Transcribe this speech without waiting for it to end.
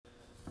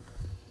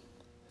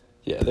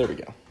Yeah, there we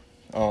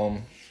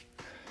go.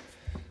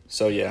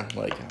 So yeah,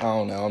 like, I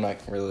don't know, I'm not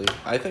really,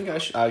 I think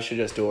I should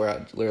just do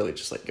it, literally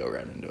just, like, go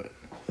right into it.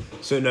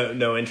 So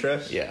no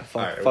intros? Yeah,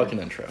 All right, fucking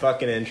intro.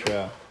 Fucking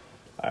intro.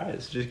 All right,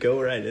 let's just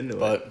go right into it.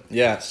 But,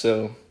 yeah,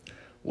 so,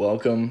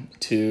 welcome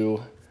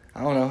to,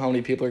 I don't know how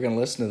many people are going to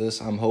listen to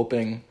this. I'm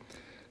hoping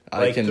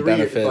I can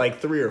benefit. Like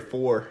 3 or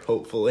 4,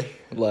 hopefully.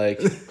 Like,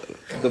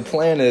 the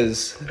plan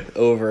is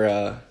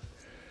over,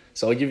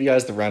 so I'll give you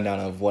guys the rundown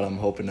of what I'm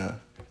hoping to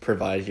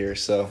provide here.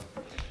 So,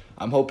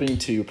 I'm hoping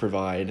to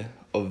provide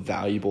a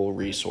valuable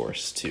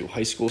resource to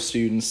high school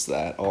students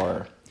that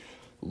are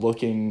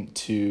looking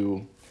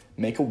to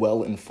make a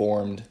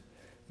well-informed,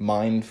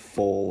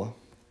 mindful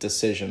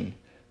decision,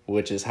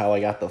 which is how I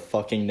got the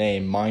fucking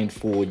name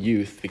Mindful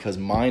Youth, because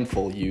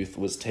Mindful Youth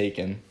was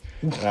taken,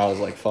 and I was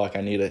like, fuck,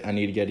 I need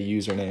to get a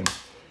username.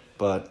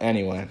 But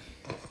anyway,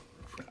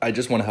 I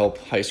just want to help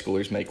high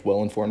schoolers make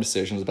well-informed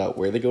decisions about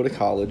where they go to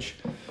college,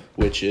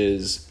 which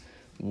is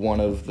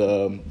one of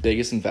the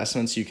biggest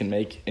investments you can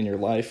make in your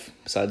life,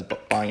 besides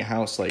buying a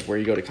house. Like, where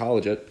you go to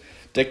college, it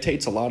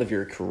dictates a lot of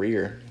your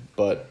career,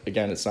 but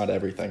again, it's not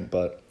everything.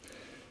 But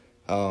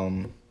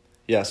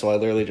yeah, so I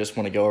literally just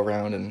want to go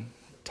around and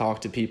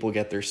talk to people,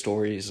 get their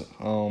stories,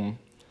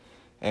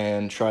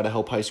 and try to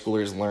help high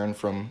schoolers learn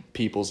from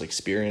people's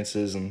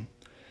experiences. And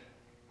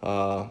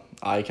I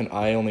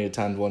only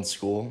attend one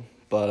school,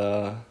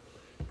 but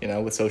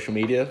with social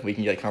media, we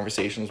can get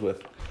conversations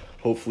with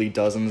hopefully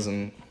dozens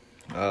and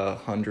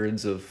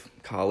hundreds of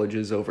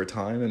colleges over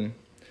time and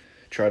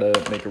try to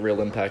make a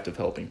real impact of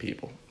helping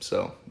people.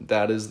 So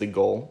that is the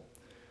goal.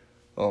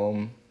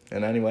 And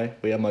anyway,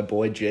 we have my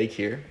boy Jake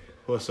here.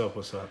 What's up?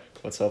 What's up?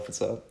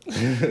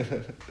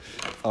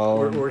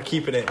 We're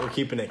keeping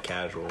it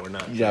casual. We're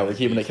not. Yeah, we're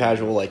keeping it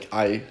casual. Like,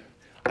 I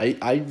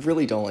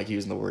really don't like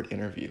using the word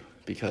interview,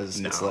 because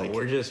it's like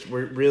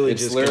we're really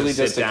just literally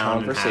gonna just sit a down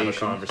conversation. and have a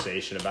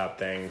conversation about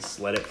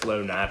things. Let it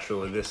flow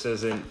naturally. This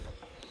isn't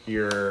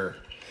your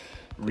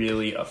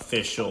really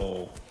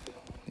official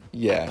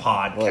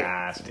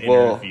podcast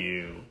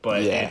interview,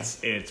 but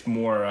it's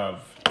more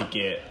of to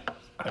get,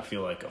 I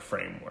feel like, a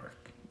framework.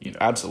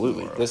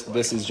 Absolutely.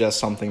 This is just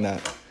something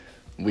that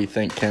we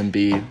think can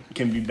be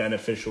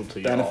beneficial to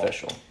you.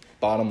 Beneficial.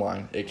 Bottom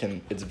line,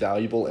 it's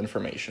valuable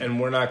information. And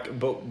we're not,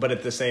 but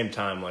at the same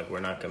time, like,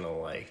 we're not gonna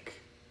like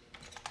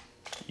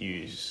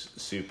use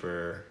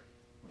super.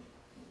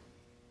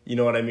 You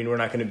know what I mean? We're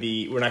not gonna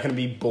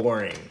be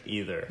boring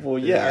either. Well,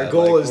 yeah. Our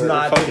goal is we're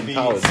not to be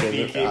college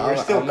speaking. kids. We're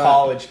still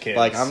college kids.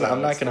 Like,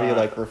 I'm not gonna be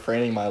like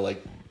refraining my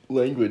like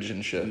language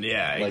and shit.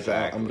 Yeah, like,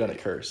 exactly. I'm gonna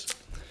curse.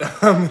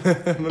 I'm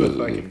gonna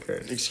fucking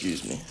curse.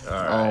 Excuse me.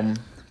 All right.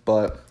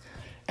 But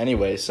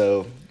anyway,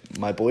 so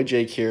my boy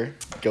Jake here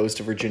goes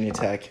to Virginia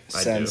Tech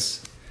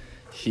since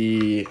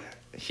he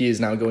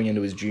is now going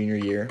into his junior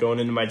year. Going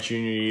into my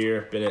junior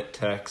year, been at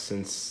Tech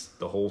since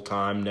the whole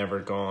time, never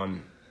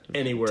gone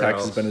anywhere Tech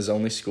else. has been his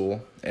only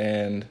school,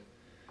 and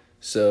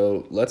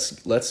so let's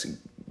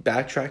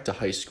backtrack to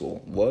high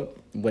school.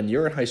 When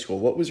you're in high school,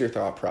 what was your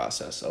thought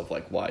process of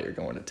like why you're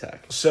going to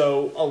Tech?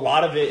 So a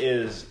lot of it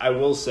is, I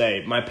will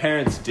say, my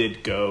parents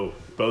did go.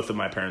 Both of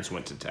my parents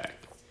went to Tech,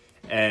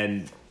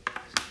 and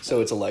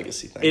so it's a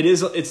legacy thing. It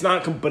is. It's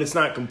not, but it's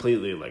not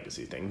completely a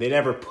legacy thing. They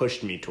never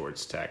pushed me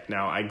towards Tech.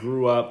 Now, I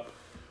grew up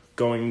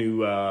going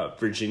to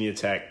Virginia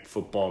Tech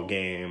football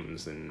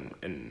games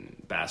and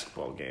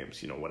basketball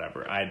games,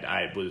 whatever.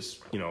 I was,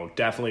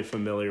 definitely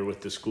familiar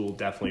with the school,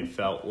 definitely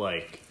felt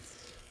like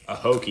a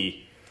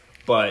Hokie,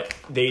 but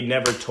they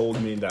never told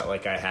me that,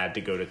 like, I had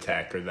to go to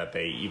Tech or that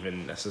they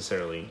even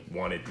necessarily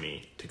wanted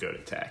me to go to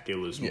Tech. It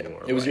was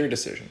more it was your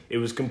decision. It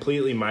was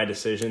completely my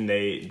decision.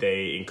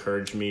 They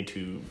encouraged me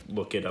to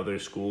look at other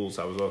schools.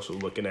 I was also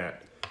looking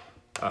at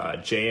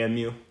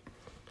JMU.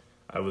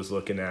 I was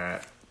looking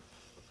at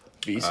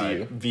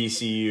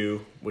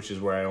VCU, which is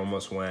where I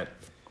almost went.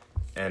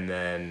 And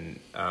then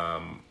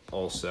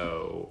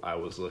also I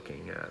was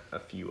looking at a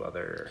few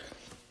other.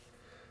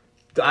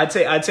 I'd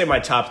say my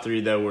top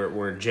 3 though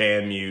were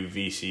JMU,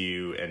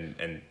 VCU,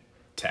 and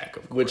Tech,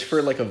 of course. Which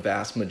for like a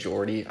vast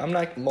majority, I'm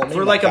not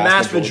for like a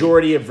mass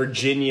majority of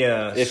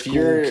Virginia if school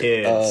you're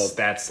kids.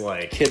 That's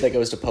like kid that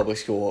goes to public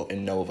school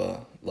in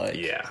Nova,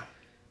 like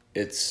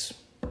it's.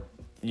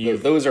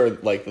 Those are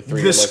like the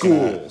 3. The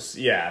schools,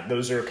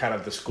 those are kind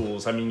of the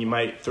schools. I mean, you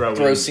might throw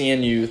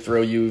CNU,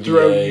 throw UVA,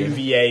 throw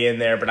UVA in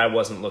there, but I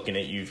wasn't looking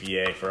at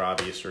UVA for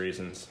obvious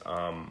reasons.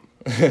 And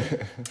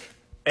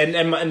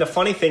the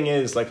funny thing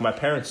is, like, my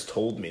parents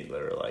told me,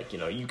 they were like,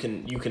 you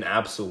can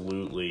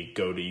absolutely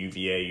go to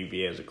UVA.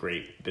 UVA has a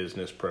great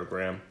business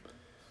program,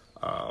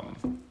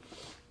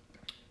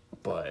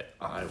 but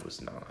I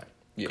was not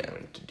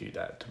going to do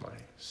that to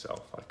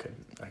myself. I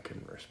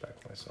couldn't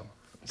respect myself.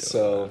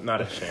 So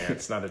not a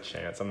chance.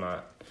 I'm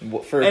not.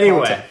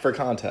 For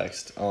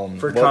context,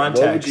 what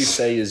would you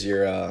say is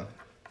your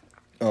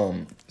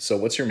so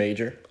what's your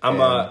major?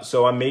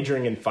 I'm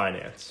majoring in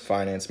finance.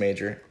 Finance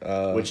major,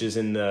 which is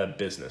in the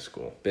business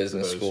school.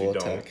 Business for those school who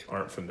at Tech.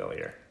 aren't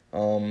familiar.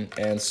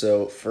 And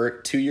so for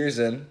 2 years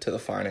into the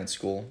finance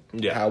school,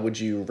 Yeah. how would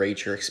you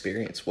rate your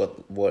experience?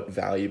 What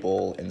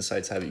valuable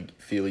insights have you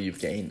feel you've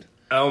gained?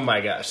 Oh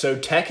my gosh. So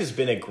tech has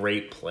been a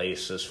great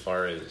place as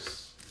far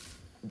as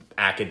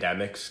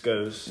academics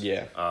goes.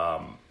 Yeah.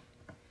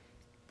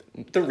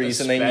 The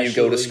reasoning you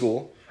go to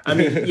school. I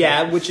mean,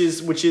 yeah, which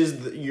is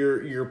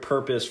your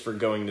purpose for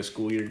going to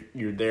school.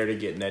 You're there to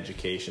get an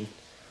education.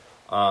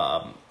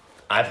 I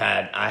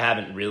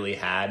haven't really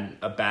had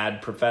a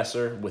bad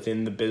professor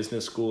within the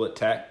business school at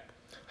Tech.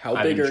 How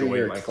I've big are enjoyed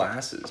your my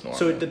classes normally?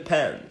 So it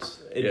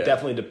depends. It Yeah.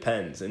 definitely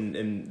depends.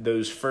 And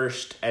those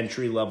first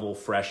entry-level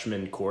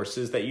freshman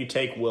courses that you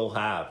take will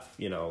have,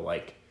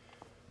 like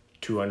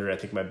 200. I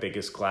think my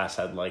biggest class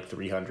had like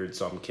 300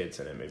 some kids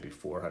in it, maybe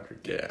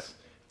 400 kids. Yeah.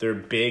 They're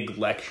big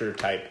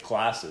lecture-type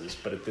classes,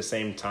 but at the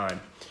same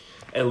time,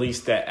 at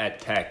least at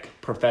Tech,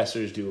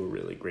 professors do a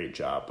really great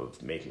job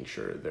of making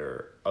sure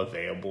they're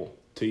available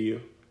to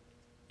you,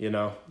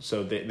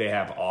 So they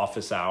have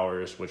office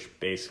hours, which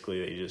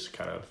basically they just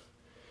kind of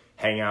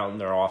hang out in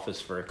their office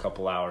for a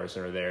couple hours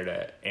and are there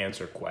to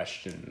answer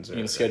questions. You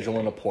can schedule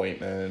an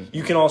appointment.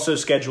 You can also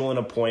schedule an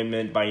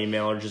appointment by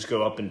email or just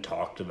go up and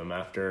talk to them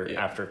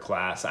after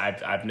class.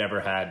 I've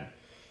never had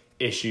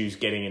issues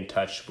getting in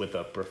touch with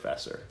a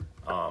professor.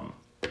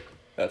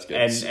 That's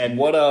good. And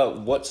what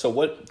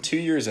 2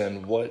 years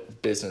in,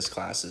 what business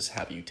classes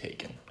have you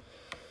taken?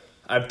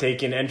 I've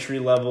taken entry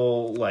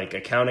level like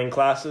accounting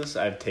classes.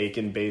 I've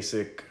taken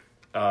basic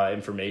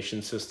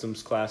information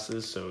systems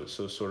classes, so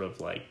sort of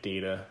like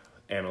data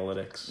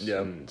analytics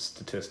and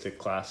statistic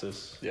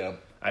classes. Yeah.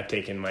 I've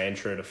taken my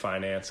intro to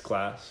finance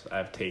class.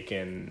 I've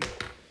taken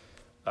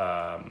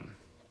a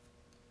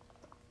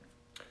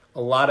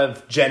lot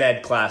of gen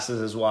ed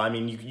classes as well. I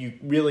mean, you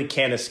really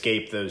can't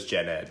escape those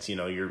gen eds.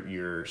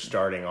 You're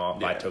starting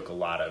off. Yeah. I took a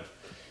lot of,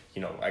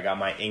 I got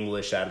my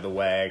English out of the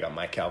way. I got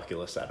my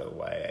calculus out of the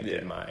way. I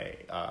did my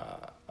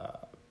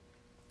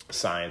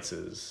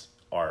sciences,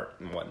 art,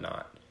 and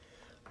whatnot.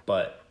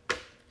 But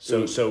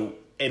so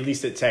at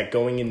least at Tech,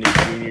 going into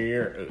junior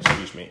year,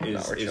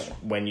 is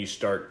when you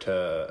start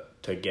to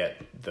get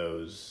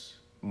those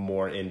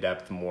more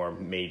in-depth, more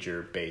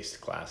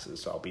major-based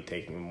classes. So I'll be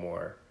taking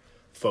more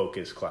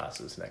focus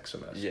classes next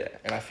semester. Yeah,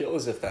 and I feel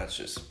as if that's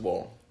just,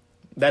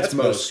 that's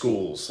most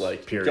schools,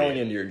 like, period. Going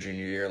into your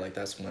junior year, like,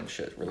 that's when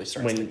shit really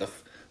starts to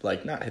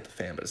hit not hit the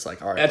fan, but it's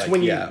like, all right. That's like,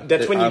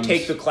 when you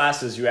take the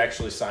classes you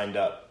actually signed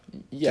up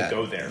to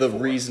go there. The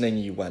reasoning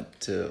you went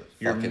to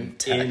fucking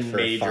Tech in for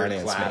major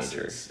finance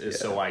classes major is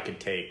so I could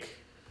take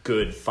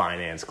good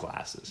finance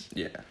classes.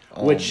 Yeah.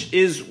 Which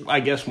is, I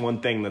guess, one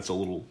thing that's a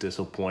little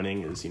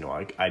disappointing is,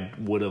 I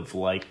would have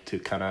liked to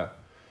kind of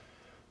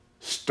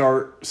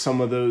start some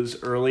of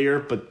those earlier,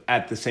 but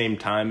at the same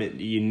time,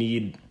 you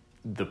need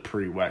the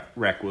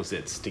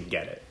prerequisites to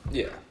get it.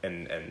 Yeah.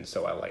 And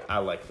so I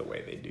like the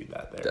way they do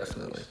that there.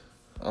 Definitely.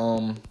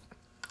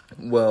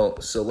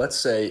 Well, so let's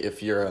say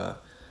if you're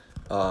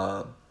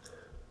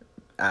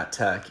at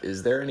Tech,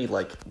 is there any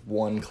like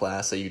one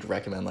class that you'd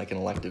recommend, like an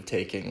elective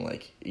taking,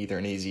 like either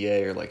an easy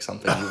A or like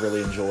something you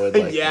really enjoyed?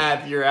 Like,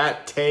 yeah, if you're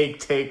at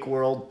take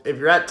World. If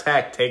you're at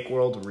Tech, take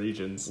World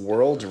Regions.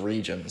 World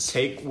Regions.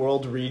 Take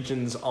World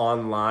Regions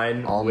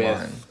online.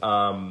 With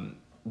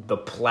the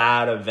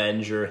Plaid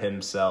Avenger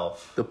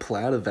himself. The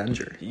Plaid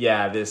Avenger.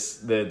 Yeah,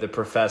 the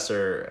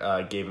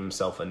professor gave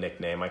himself a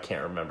nickname. I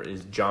can't remember.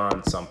 It's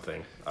John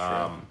something.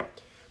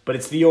 But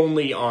it's the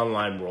only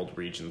online World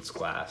Regions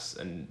class,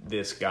 and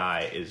this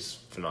guy is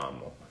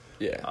phenomenal.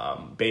 Yeah.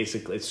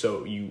 Basically,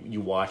 so you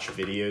watch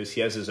videos.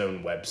 He has his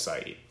own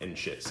website and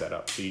shit set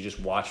up. So you just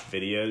watch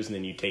videos, and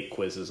then you take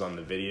quizzes on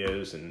the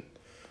videos, and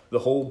the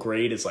whole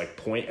grade is like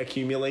point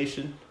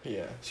accumulation.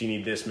 Yeah. So you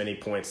need this many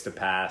points to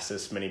pass,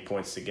 this many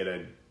points to get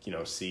a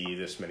C,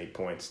 this many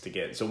points to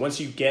get. So once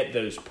you get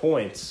those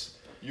points,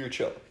 you're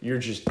chill. You're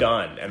just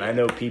done. And I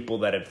know people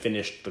that have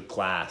finished the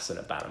class in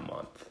about a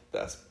month.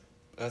 That's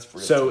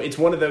really so tough. It's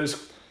one of those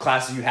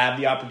classes you have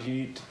the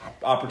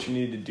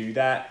opportunity to do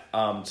that.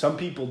 Some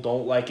people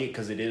don't like it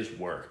because it is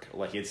work.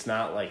 Like, it's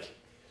not like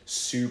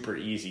super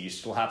easy. You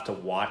still have to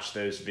watch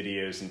those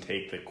videos and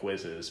take the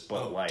quizzes.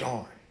 But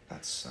darn.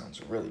 That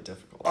sounds really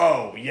difficult.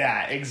 Oh,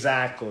 yeah,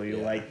 exactly.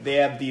 Yeah. Like, they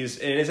have these,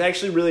 and it's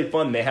actually really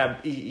fun.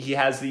 He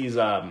has these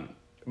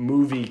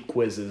movie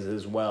quizzes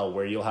as well,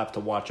 where you'll have to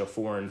watch a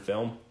foreign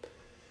film,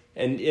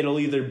 and it'll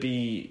either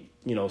be,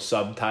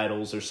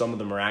 subtitles, or some of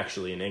them are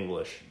actually in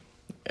English.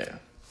 Yeah.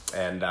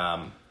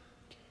 And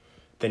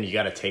then you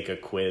got to take a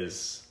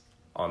quiz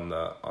on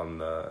the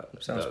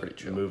pretty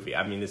chill. Movie.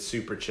 I mean, it's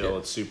super chill. Yeah.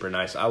 It's super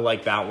nice. I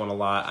like that one a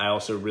lot. I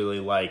also really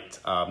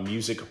liked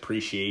Music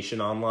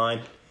Appreciation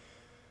Online.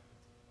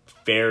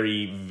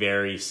 Very,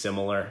 very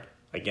similar.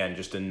 Again,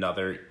 just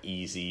another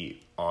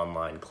easy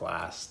online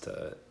class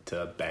to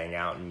bang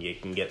out, and you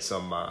can get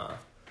some of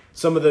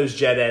those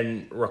Gen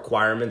Ed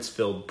requirements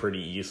filled pretty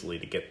easily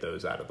to get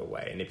those out of the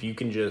way. And if you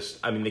can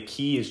the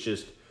key is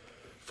just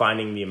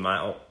finding the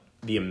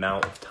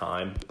amount of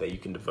time that you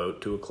can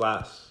devote to a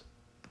class,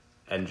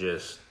 and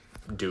just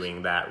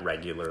doing that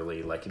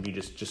regularly. Like, if you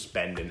just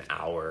spend an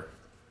hour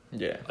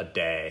Yeah. a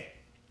day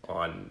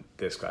on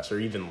this class, or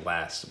even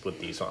less with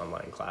these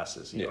online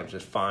classes. You know,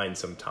 just find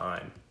some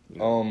time.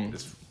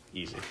 It's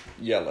easy.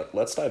 Yeah,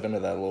 let's dive into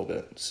that a little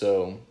bit.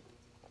 So,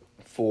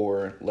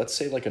 for, let's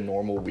say, like a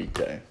normal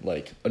weekday,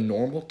 like a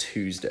normal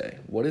Tuesday,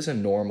 what is a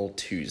normal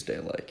Tuesday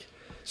like?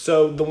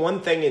 So, the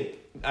one thing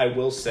I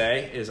will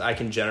say is I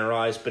can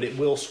generalize, but it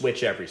will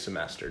switch every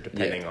semester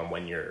depending on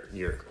when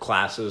your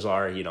classes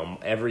are. You know,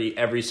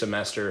 every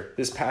semester.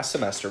 This past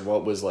semester,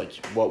 what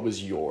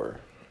was your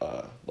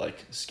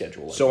like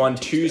schedule like? So on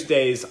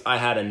Tuesdays, I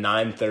had a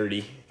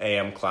 9:30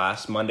 a.m.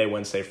 class. Monday,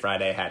 Wednesday,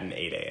 Friday, I had an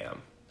 8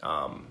 a.m.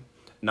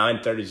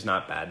 9:30 is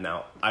not bad.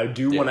 Now, I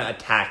do want to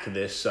attack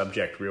this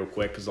subject real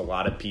quick because a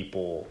lot of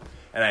people,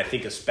 and I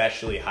think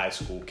especially high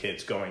school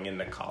kids going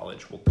into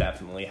college, will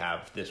definitely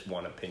have this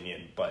one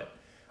opinion, but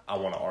I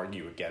want to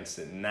argue against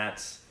it, and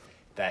that's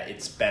that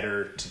it's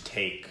better to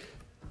take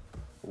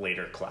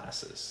later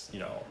classes. You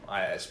know,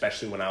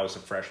 especially when I was a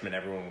freshman,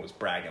 everyone was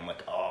bragging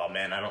like, oh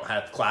man, I don't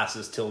have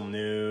classes till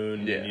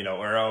noon, you know,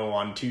 or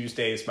on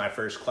Tuesdays my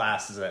first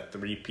class is at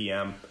 3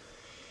 p.m.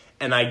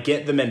 And I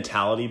get the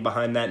mentality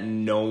behind that.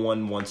 No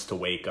one wants to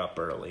wake up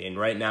early. And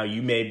right now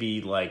you may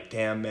be like,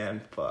 damn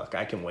man, fuck,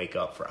 I can wake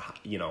up for,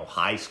 you know,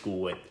 high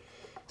school at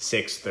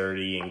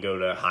 6:30 and go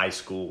to high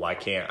school. Why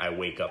can't I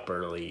wake up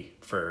early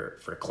for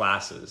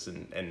classes?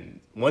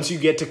 And once you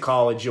get to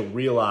college, you'll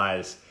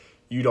realize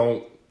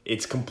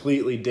it's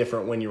completely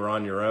different when you're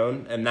on your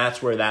own. And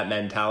that's where that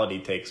mentality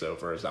takes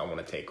over, is I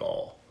want to take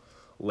all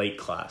late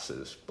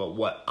classes. But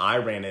what I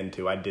ran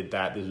into,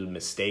 this was a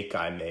mistake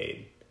I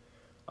made.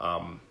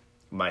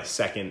 My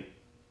second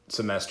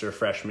semester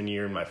freshman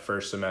year and my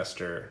first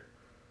semester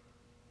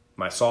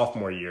my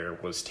sophomore year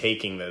was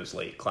taking those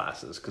late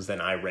classes, because then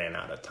I ran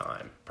out of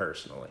time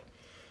personally.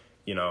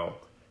 You know,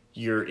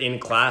 you're in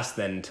class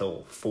then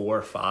until 4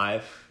 or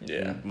 5.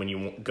 Yeah. When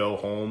you go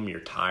home,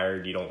 you're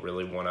tired. You don't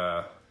really want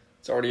to.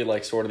 It's already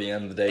like sort of the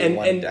end of the day,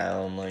 winding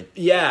down. Like,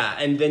 yeah,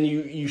 and then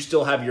you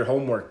still have your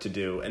homework to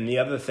do. And the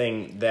other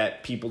thing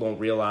that people don't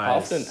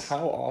realize,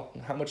 how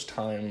much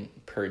time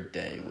per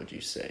day would you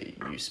say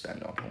you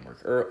spend on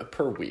homework, or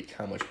per week?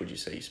 How much would you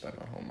say you spend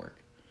on homework?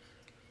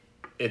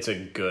 It's a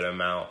good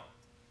amount.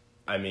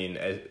 I mean,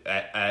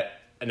 at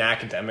an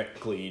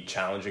academically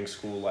challenging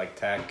school like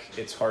Tech,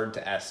 it's hard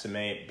to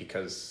estimate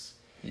because,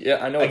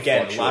 I know.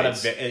 Again,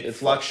 it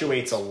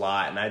fluctuates a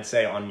lot, and I'd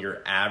say on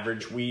your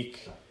average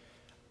week,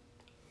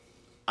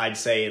 I'd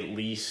say at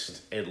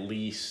least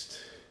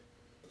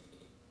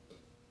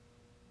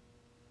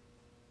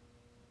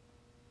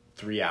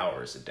 3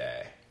 hours a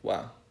day.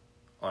 Wow.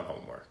 On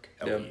homework,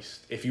 at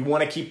least. If you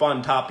want to keep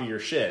on top of your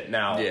shit.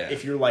 Now,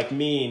 if you're like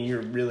me and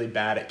you're really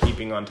bad at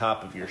keeping on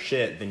top of your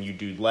shit, then you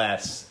do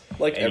less.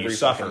 Like and every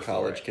fucking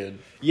college kid.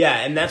 Yeah,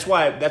 and that's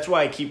why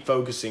I keep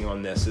focusing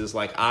on this, is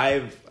like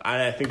I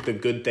think the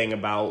good thing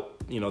about,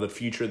 you know, the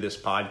future of this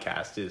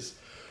podcast is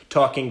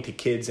talking to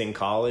kids in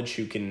college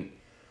who can,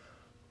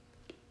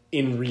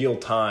 in real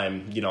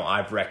time, you know,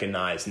 I've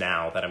recognized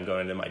now that I'm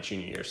going into my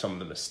junior year some of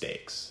the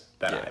mistakes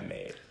that I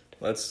made.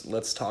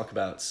 Let's talk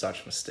about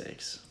such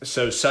mistakes.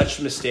 So such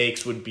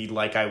mistakes would be,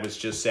 like I was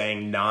just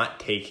saying, not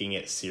taking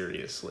it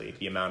seriously,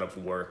 the amount of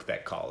work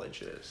that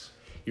college is.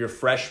 Your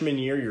freshman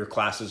year, your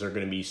classes are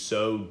going to be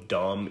so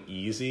dumb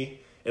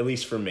easy, at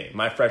least for me.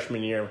 My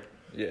freshman year,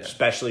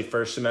 especially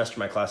first semester,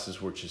 my classes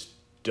were just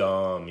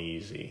dumb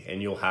easy,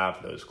 and you'll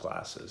have those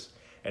classes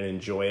and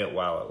enjoy it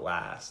while it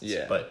lasts.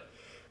 Yeah. But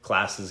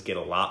classes get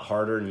a lot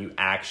harder, and you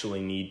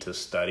actually need to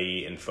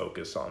study and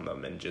focus on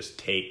them and just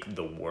take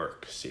the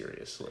work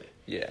seriously.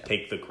 Yeah.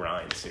 Take the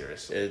grind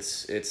seriously.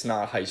 It's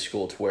not high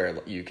school to where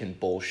you can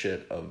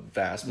bullshit a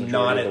vast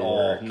majority of the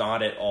work.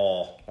 Not at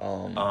all.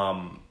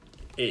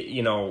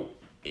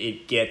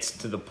 It gets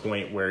to the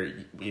point where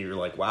you're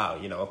like, wow,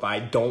 you know, if I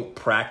don't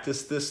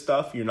practice this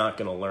stuff, you're not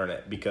going to learn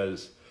it,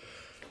 because,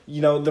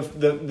 you know,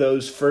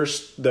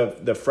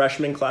 the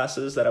freshman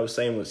classes that I was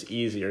saying was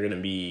easy are going to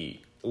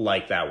be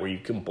like that, where you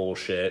can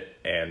bullshit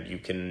and you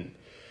can,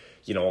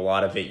 you know, a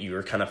lot of it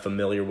you're kind of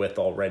familiar with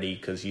already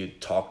because you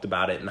talked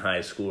about it in high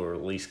school, or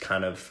at least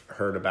kind of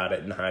heard about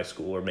it in high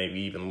school, or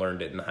maybe even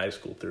learned it in high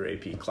school through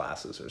AP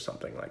classes or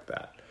something like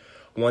that.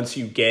 Once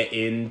you get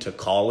into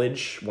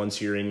college,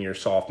 once you're in your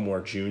sophomore,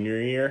 junior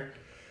year,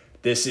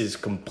 this is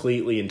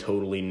completely and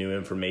totally new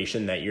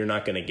information that you're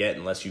not going to get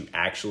unless you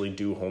actually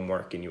do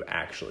homework and you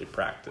actually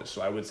practice.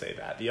 So I would say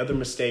that. The other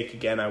mistake,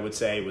 again, I would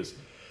say was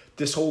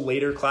this whole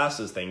later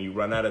classes thing. You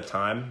run out of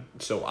time,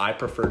 so I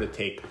prefer to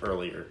take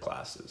earlier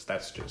classes.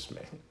 That's just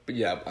me. But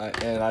yeah,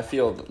 I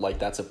feel like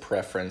that's a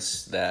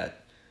preference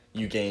that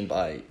you gain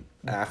by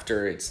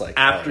after it's like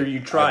after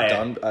you try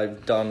it.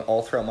 I've done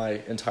all throughout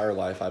my entire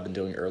life. I've been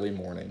doing early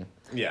morning.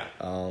 Yeah.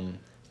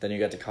 Then you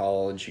get to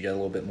college, you get a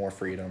little bit more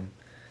freedom.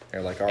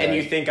 You're like, all right. And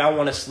you think, I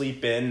want to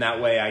sleep in,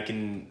 that way I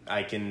can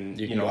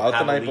you know, go out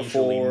have the night a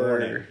leisurely before.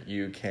 morning.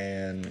 You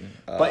can.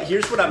 But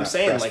here's what I'm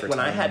saying: like when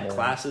I had morning.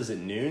 classes at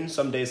noon,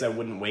 some days I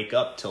wouldn't wake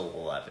up till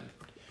 11.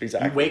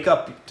 Exactly. You wake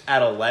up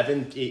at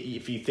 11,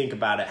 if you think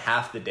about it,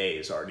 half the day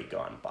is already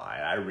gone by.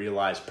 I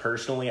realize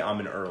personally I'm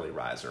an early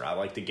riser. I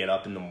like to get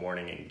up in the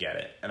morning and get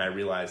it. And I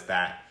realized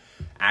that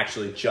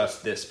actually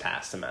just this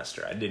past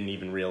semester. I didn't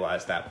even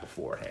realize that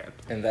beforehand.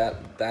 And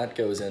that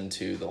goes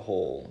into the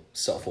whole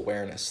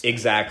self-awareness.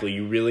 Exactly.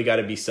 You really got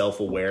to be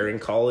self-aware in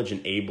college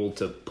and able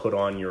to put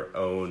on your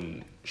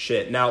own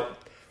shit. Now,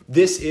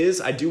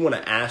 I do want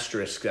to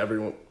asterisk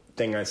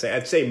everything I say.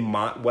 I'd say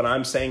what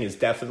I'm saying is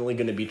definitely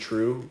going to be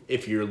true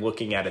if you're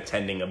looking at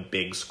attending a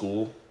big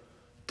school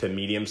to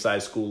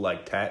medium-sized school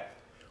like Tech,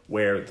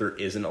 where there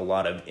isn't a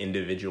lot of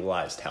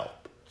individualized help.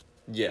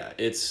 Yeah,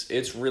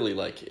 it's really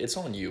like, it's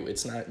on you.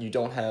 It's not, you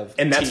don't have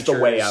and that's the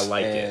way I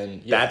like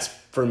it. Yeah. That's,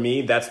 for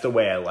me, that's the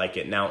way I like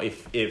it. Now,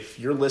 if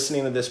you're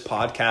listening to this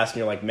podcast and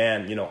you're like,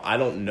 man, I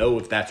don't know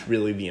if that's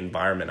really the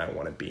environment I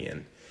want to be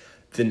in,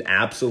 then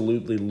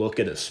absolutely look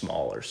at a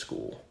smaller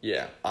school.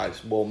 Yeah,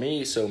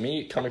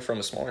 me coming from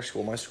a smaller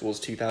school, my school is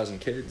 2,000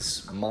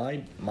 kids.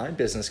 My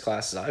business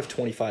classes, I have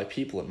 25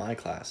 people in my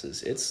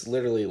classes. It's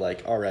literally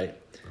like, all right,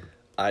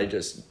 I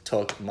just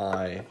took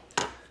my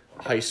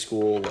high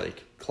school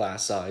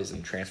class size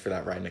and transfer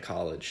that right into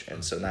college.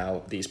 And so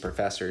now these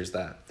professors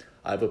I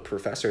have a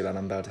professor that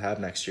I'm about to have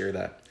next year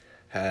that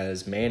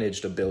has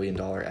managed $1 billion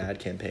ad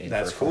campaign for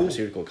a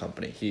pharmaceutical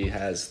company. He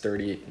has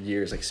 30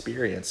 years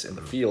experience in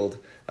the field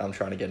that I'm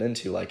trying to get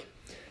into,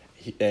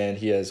 and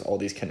he has all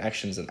these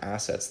connections and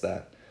assets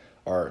that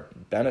are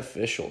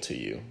beneficial to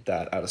you,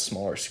 that at a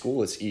smaller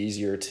school it's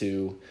easier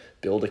to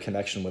build a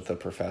connection with a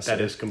professor.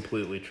 That is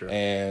completely true.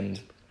 And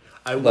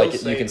I will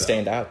say, you can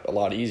stand out a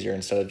lot easier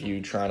instead of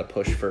you trying to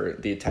push for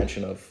the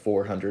attention of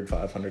 400,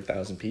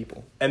 500,000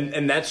 people.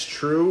 And that's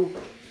true,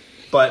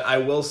 but I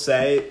will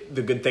say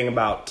the good thing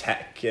about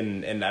Tech,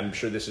 and I'm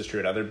sure this is true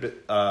at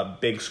other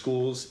big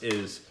schools,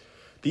 is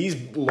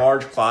these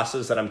large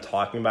classes that I'm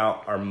talking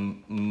about are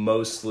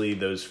mostly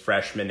those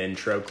freshman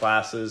intro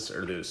classes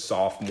or those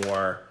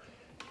sophomore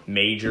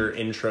major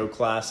intro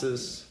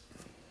classes.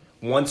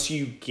 Once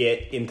you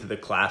get into the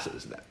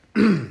classes that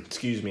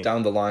excuse me,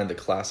 down the line the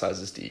class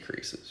sizes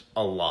decreases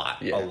a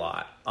lot.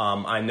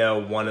 I know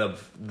one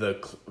of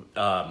the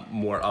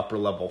more upper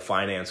level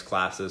finance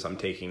classes I'm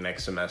taking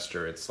next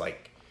semester, it's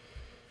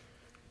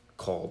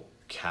called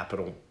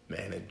capital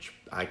manage.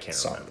 I can't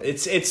remember.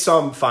 It's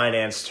some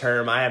finance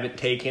term. I haven't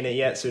taken it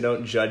yet, so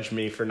don't judge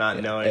me for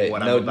not knowing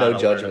what I'm about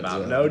to learn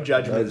about. No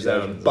judgment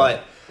zone.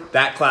 But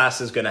that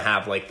class is going to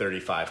have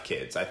 35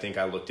 kids. I think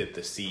I looked at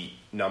the seat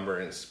number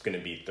and it's going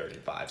to be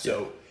 35. So.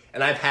 Yeah.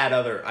 And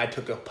I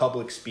took a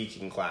public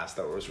speaking class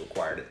that was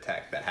required at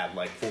Tech that had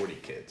 40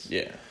 kids.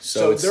 Yeah.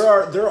 So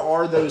there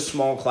are those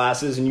small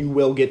classes, and you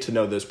will get to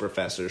know those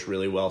professors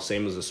really well,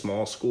 same as a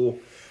small school.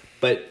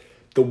 But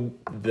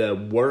the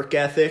work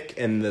ethic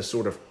and the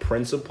sort of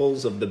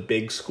principles of the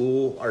big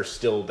school are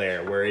still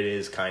there, where it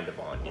is kind of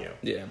on you.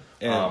 Yeah.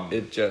 And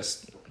it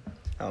just,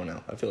 I don't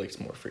know. I feel like it's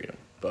more freedom,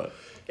 but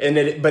then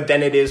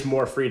it is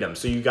more freedom.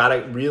 So you got to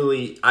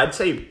really, I'd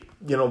say,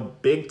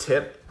 big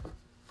tip.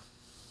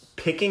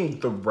 Picking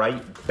the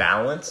right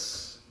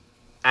balance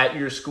at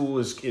your school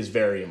is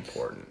very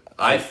important.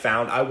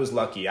 I was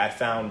lucky. I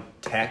found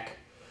Tech.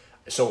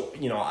 So,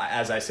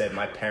 as I said,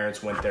 my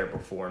parents went there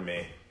before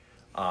me.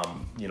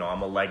 I'm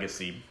a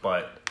legacy,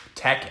 but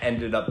Tech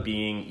ended up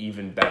being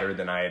even better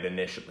than I had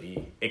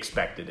initially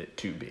expected it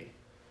to be.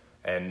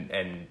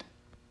 And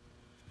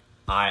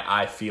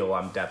I feel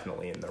I'm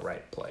definitely in the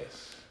right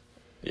place.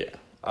 Yeah.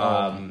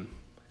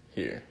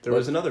 There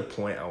was another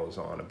point I was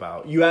on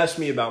about. You asked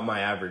me about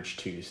my average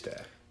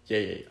Tuesday.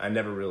 Yeah. I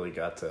never really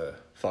got to.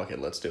 Fuck it,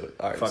 let's do it.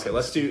 All right. Fuck it,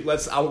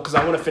 because I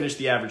want to finish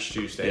the average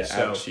Tuesday. Yeah,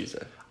 so average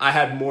Tuesday. I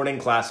had morning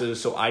classes,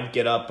 so I'd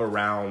get up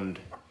around.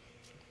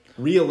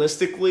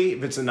 Realistically,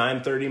 if it's a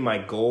 9:30, my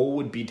goal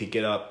would be to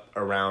get up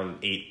around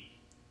 8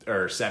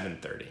 or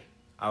 7:30.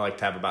 I like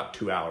to have about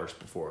 2 hours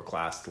before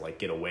class to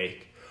get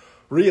awake.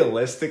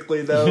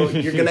 Realistically, though,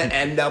 you're gonna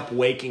end up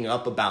waking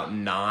up about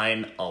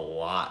 9 a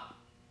lot.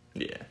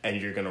 Yeah. And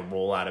you're going to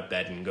roll out of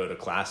bed and go to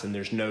class, and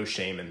there's no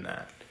shame in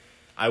that.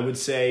 I would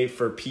say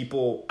for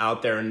people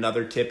out there,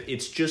 another tip,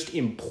 it's just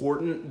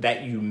important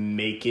that you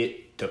make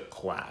it to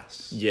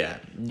class. Yeah.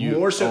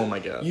 More so, oh my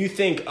God. You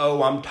think,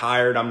 I'm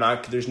tired,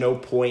 there's no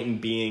point in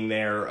being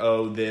there,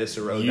 this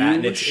or that.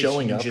 And it's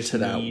showing up to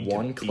that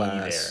one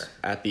class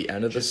at the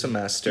end of the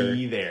semester.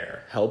 Be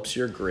there. Helps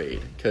your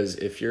grade. Because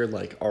if you're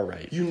all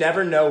right. You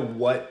never know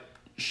what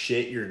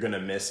shit you're gonna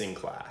miss in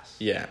class.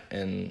 Yeah,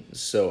 and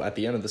so at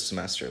the end of the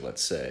semester,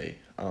 let's say,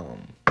 all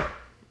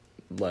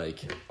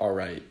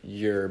right,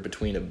 you're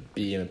between a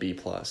B and a B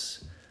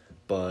plus,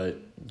 but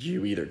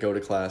you either go to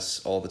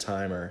class all the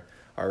time or,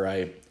 all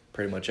right,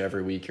 pretty much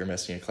every week you're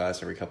missing a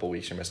class, every couple of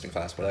weeks you're missing a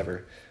class,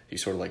 whatever. You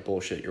sort of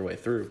bullshit your way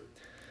through.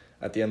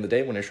 At the end of the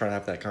day, when you're trying to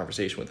have that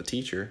conversation with the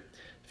teacher,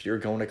 if you're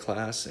going to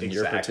class and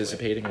you're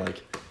participating,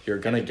 you're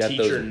going to get those.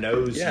 The teacher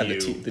knows you.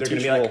 The teacher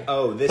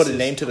be this put is a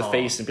name to Tom. the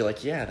face and be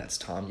like, yeah, that's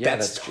Tom. Yeah,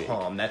 that's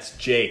Tom. Jake. That's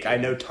Jake. I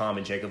know Tom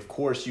and Jake. Of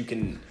course you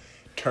can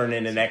turn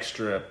in an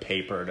extra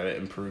paper to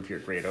improve your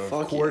grade. Of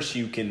course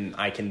you can.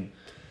 I can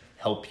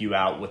help you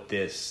out with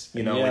this.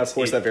 You know, yeah, of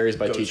course that varies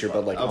by goes teacher,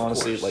 but like of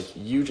honestly, course. like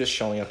you just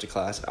showing up to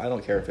class, I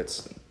don't care if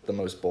it's the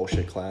most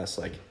bullshit class,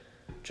 like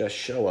just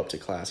show up to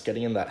class.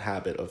 Getting in that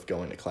habit of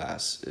going to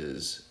class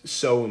is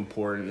so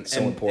important.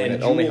 so important.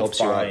 And It only you will helps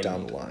you out find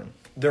down the line.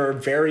 there are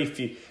very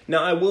few.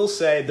 Now, I will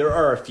say there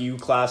are a few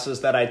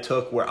classes that I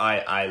took where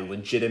I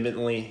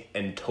legitimately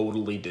and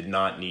totally did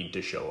not need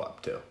to show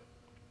up to.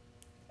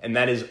 And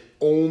that is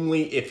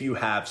only if you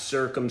have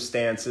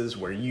circumstances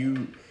where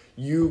you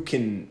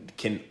can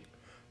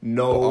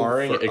know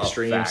Barring for a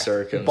extreme fact.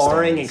 circumstances.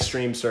 Barring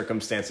extreme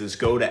circumstances,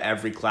 go to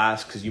every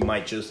class because you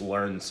might just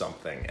learn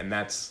something, and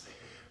that's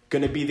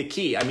going to be the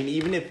key. I mean,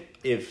 even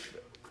if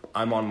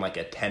I'm on like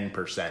a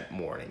 10%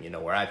 morning, you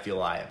know, where I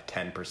feel I have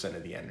 10%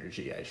 of the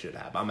energy I should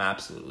have, I'm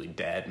absolutely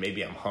dead.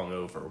 Maybe I'm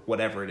hungover,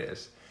 whatever it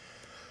is.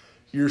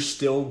 You're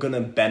still going to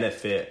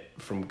benefit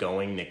from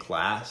going to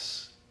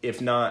class. If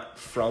not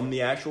from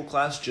the actual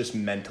class, just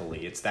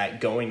mentally. It's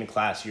that going to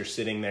class, you're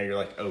sitting there, you're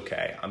like,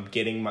 okay, I'm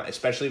getting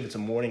especially if it's a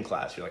morning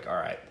class, you're like, all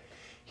right,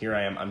 here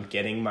I am, I'm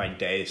getting my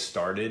day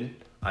started,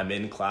 I'm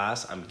in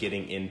class, I'm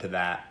getting into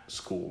that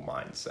school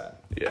mindset.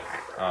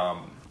 Yeah.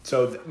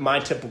 So my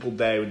typical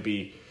day would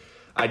be,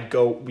 I'd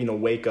go,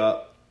 wake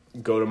up,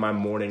 go to my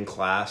morning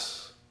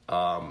class.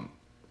 From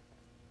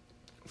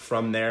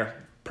there,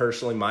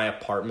 personally, my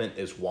apartment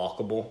is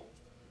walkable.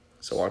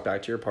 So walk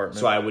back to your apartment.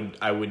 So I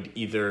would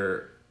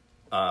either,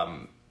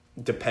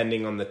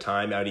 depending on the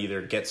time, I'd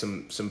either get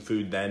some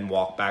food, then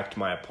walk back to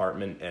my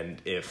apartment.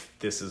 And if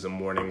this is a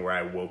morning where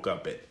I woke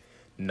up at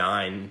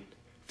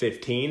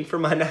 9:15 for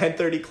my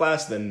 9:30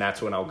 class, then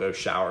that's when I'll go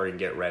shower and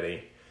get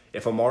ready.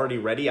 If I'm already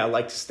ready, I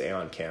like to stay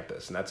on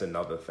campus. And that's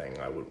another thing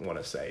I would want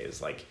to say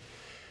is like,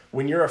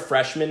 when you're a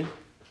freshman,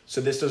 so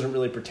this doesn't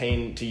really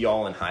pertain to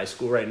y'all in high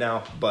school right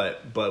now,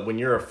 but when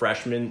you're a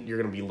freshman, you're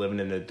going to be living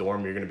in a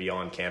dorm, you're going to be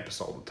on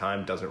campus all the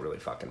time, doesn't really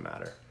fucking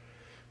matter.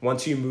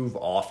 Once you move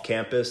off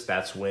campus,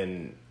 that's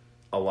when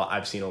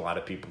I've seen a lot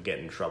of people get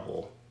in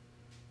trouble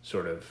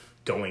sort of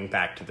going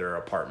back to their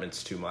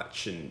apartments too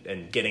much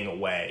and getting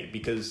away,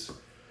 because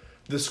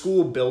the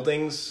school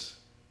buildings,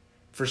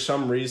 for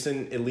some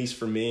reason, at least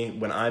for me,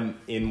 when I'm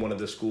in one of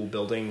the school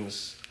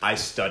buildings, I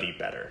study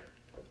better.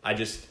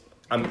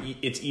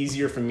 It's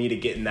easier for me to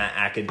get in that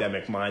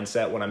academic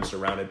mindset when I'm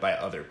surrounded by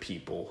other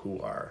people who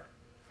are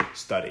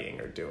studying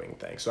or doing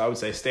things. So I would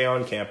say stay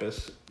on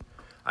campus.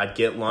 I'd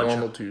get lunch.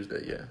 Normal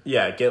Tuesday, yeah.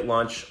 Yeah, get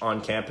lunch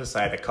on campus.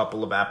 I had a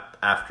couple of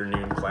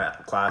afternoon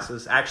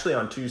classes. Actually,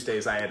 on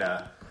Tuesdays, I had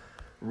a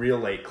real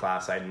late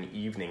class. I had an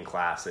evening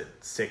class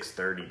at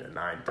 6:30 to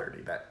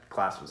 9:30. That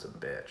class was a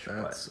bitch.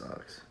 That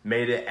sucks.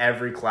 Made it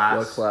every class.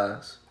 What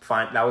class?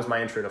 That was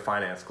my intro to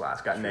finance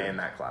class. Got an A in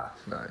that class.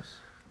 Nice.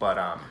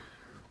 But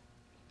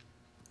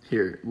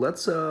Here,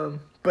 let's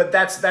But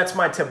that's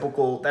my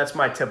typical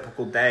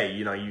day.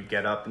 You know, you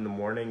get up in the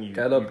morning, you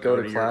go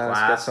to your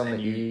class, get something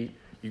to eat.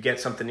 You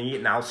get something to eat,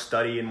 and I'll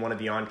study in one of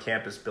the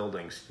on-campus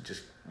buildings.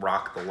 Just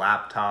rock the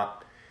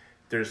laptop.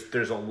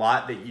 There's a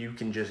lot that you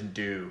can just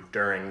do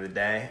during the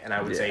day, and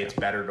I would say it's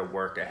better to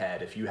work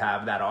ahead. If you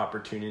have that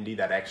opportunity,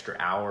 that extra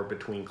hour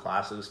between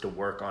classes to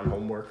work on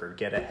homework or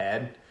get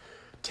ahead,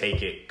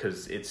 take it,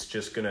 because it's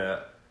just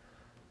gonna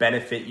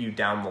benefit you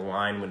down the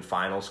line when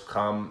finals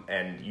come,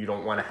 and you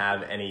don't want to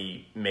have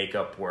any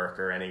makeup work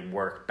or any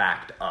work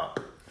backed up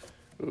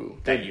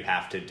that you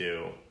have to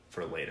do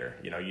for later.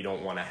 You know, you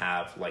don't want to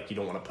have, you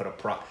don't want to put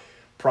a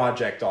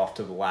project off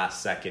to the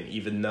last second,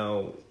 even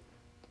though,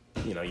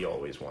 you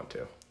always want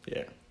to.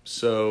 Yeah.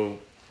 So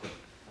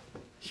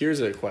here's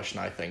a question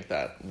I think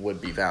that would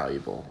be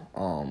valuable.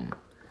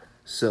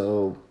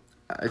 So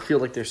I feel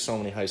like there's so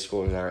many high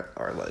schoolers that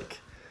are like,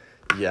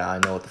 yeah, I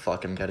know what the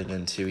fuck I'm getting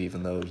into,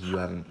 even though you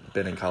haven't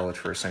been in college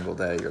for a single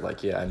day. You're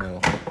like, yeah, I know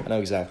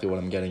exactly what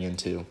I'm getting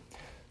into.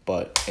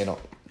 But in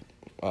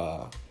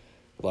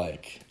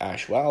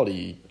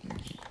actuality,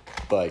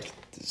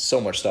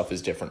 so much stuff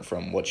is different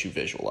from what you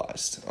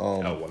visualized.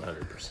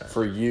 100%.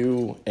 For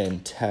you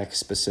and tech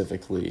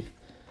specifically,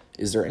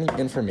 is there any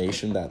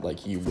information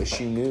that you wish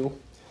you knew,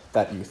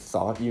 that you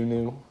thought you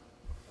knew,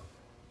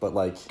 but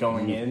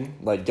going in,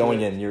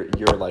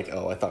 you're like,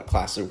 oh, I thought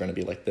classes were going to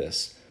be like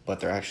this, but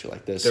they're actually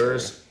like this.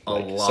 There's a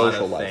lot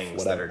of life, things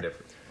whatever. that are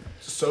different.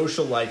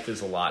 Social life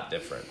is a lot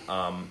different.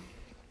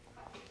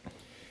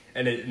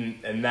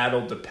 And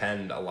that'll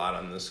depend a lot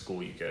on the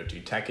school you go to.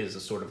 Tech is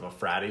a sort of a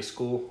fratty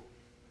school.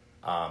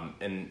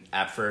 And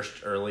at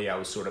first, early, I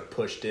was sort of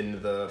pushed into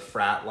the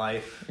frat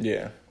life.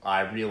 Yeah.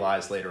 I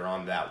realized later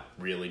on that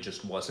really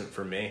just wasn't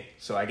for me.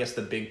 So I guess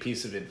the big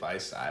piece of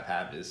advice I've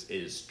had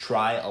is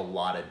try a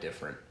lot of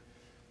different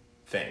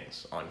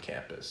things on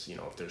campus. You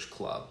know, if there's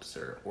clubs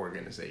or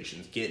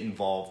organizations, get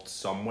involved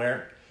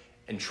somewhere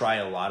and try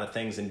a lot of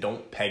things, and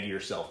don't peg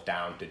yourself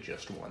down to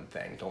just one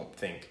thing. Don't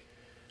think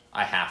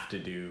I have to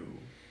do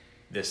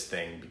this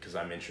thing because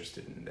I'm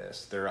interested in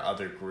this. There are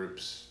other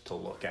groups to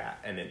look at,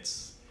 and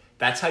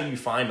that's how you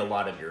find a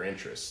lot of your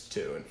interests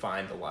too, and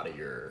find a lot of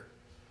your,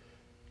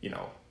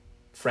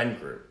 friend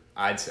group.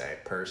 I'd say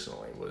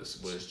personally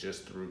was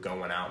just through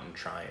going out and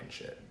trying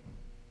shit.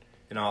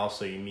 and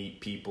also you meet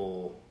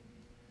people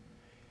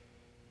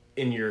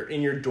in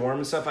your dorm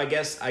and stuff. I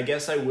guess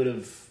I would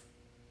have,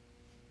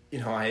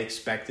 I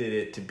expected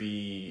it to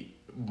be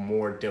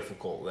more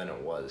difficult than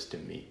it was to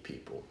meet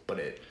people. But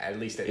at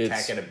least at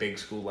Tech, at a big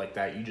school like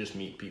that, you just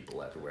meet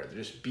people everywhere.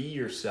 Just be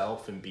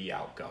yourself and be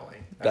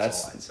outgoing.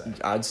 That's all I'd say.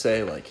 I'd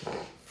say, like,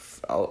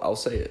 I'll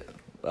say it.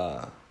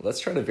 Let's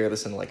try to veer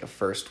this into, like, a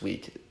first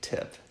week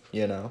tip,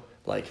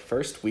 Like,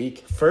 first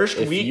week tip?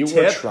 If you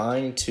get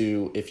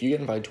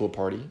invited to a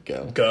party,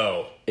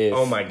 go.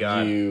 Oh my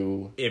God.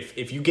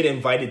 If you get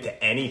invited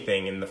to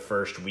anything in the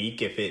first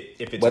week, if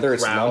it's whether a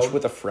it's crowd, lunch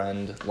with a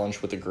friend,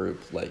 lunch with a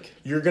group, like,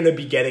 you're going to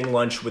be getting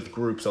lunch with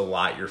groups a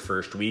lot your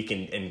first week,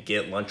 and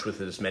get lunch with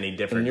as many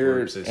different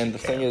groups as you can. And the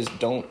thing is,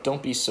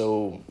 don't be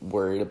so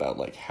worried about,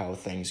 like, how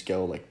things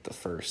go, like, the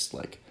first,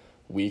 like,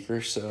 week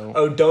or so.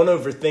 Oh, don't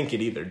overthink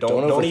it either.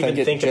 Don't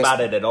even think about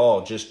it at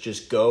all.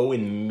 Just go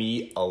and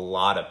meet a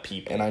lot of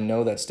people. And I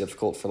know that's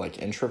difficult for, like,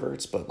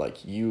 introverts, but,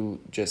 like,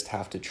 you just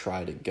have to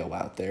try to go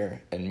out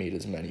there and meet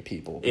as many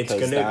people. It's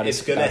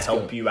gonna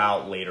help you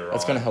out later on.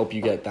 It's gonna help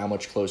you get that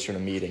much closer to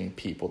meeting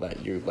people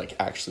that you, like,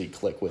 actually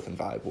click with and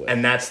vibe with.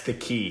 And that's the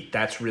key.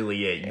 That's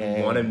really it.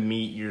 You want to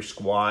meet your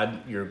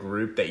squad, your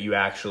group that you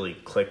actually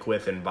click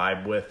with and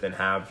vibe with, and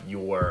have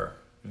your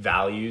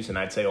values, and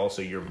I'd say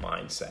also your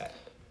mindset.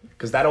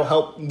 Because that'll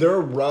help. There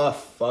are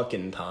rough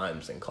fucking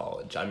times in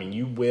college. I mean,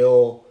 you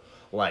will,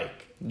 like...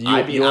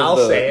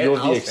 I'll say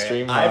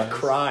it. I've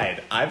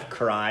cried. Tom,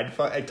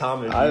 I've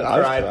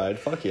cried.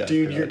 Fuck yeah.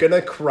 Dude, you're going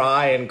to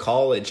cry in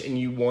college, and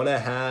you want to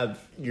have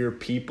your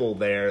people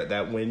there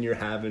that when you're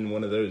having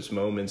one of those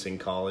moments in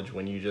college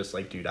when you just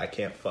like, dude, I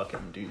can't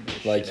fucking do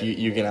this. Like,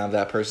 you can have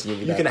that person.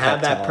 You can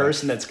have that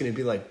person that's going to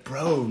be like,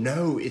 bro,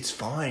 no, it's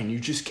fine. You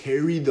just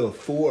carry the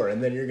 4,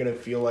 and then you're going to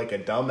feel like a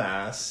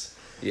dumbass.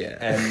 Yeah.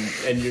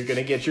 And you're going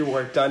to get your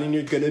work done, and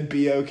you're going to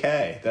be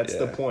okay. That's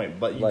the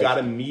point. But you got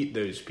to meet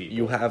those people.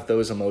 You have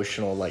those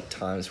emotional, like,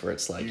 times where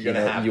it's like, you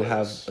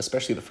have,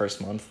 especially the first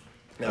month,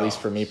 at least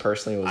for me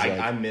personally, it was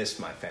I miss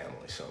my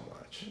family so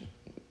much.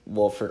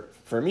 Well, for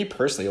me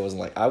personally, it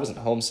wasn't like, I wasn't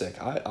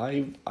homesick.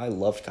 I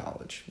loved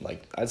college.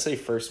 Like, I'd say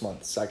first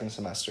month, second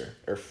semester,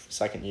 or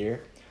second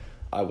year,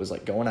 I was,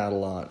 like, going out a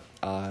lot.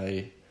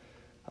 I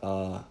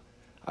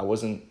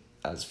wasn't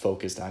as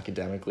focused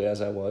academically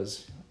as I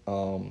was.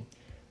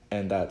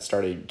 And that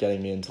started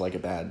getting me into, like, a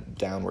bad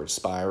downward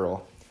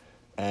spiral.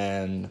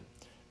 And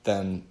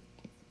then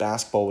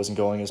basketball wasn't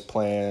going as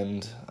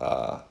planned.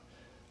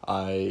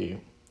 I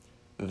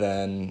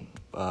then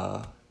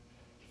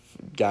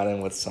got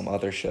in with some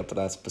other shit, but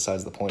that's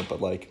besides the point.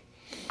 But, like,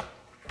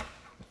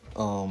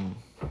 I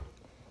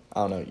don't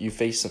know.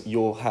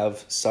 You'll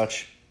have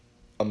such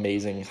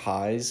amazing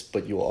highs,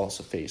 but you'll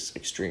also face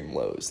extreme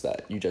lows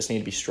that you just need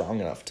to be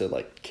strong enough to,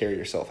 like, carry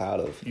yourself out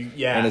of.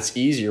 Yeah. And it's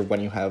easier when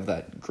you have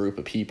that group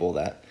of people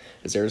that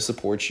is there to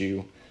support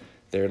you,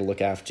 there to look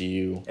after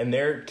you, and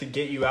there to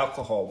get you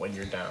alcohol when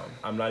you're down.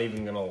 I'm not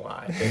even gonna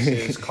lie. This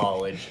is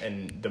college,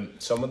 and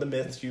some of the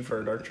myths you've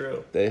heard are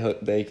true. They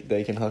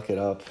can hook it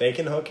up. They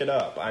can hook it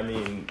up. I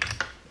mean,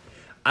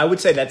 I would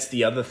say that's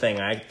the other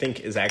thing I think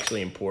is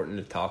actually important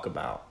to talk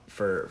about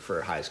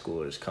for high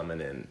schoolers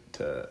coming in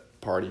to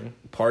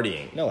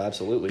partying. No,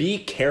 absolutely. Be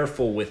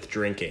careful with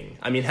drinking.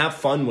 I mean, have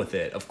fun with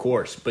it, of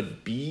course,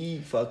 but be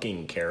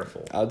fucking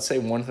careful. I would say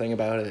one thing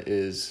about it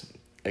is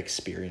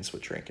experience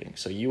with drinking.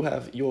 So you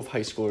have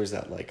high schoolers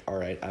that, like, all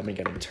right, I've been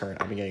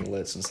getting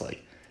lit since,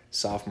 like,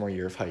 sophomore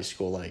year of high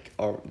school. Like,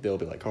 they'll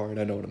be like, all right,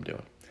 I know what I'm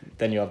doing.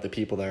 Then you have the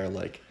people that are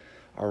like,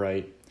 all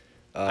right,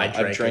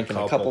 I've drank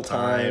a couple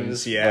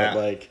times, yeah,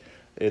 but, like,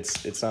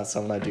 it's not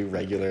something I do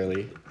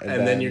regularly.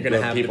 And then you're going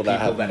to have the people that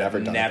have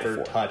never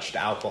touched touched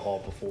alcohol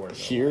before.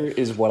 Here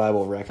is what I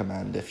will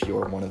recommend if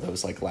you're one of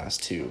those, like,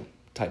 last two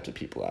types of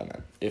people I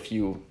met. If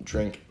you've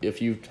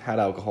had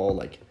alcohol,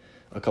 like,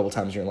 a couple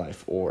times in your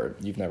life, or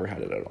you've never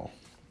had it at all,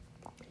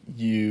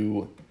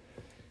 you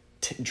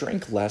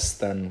drink less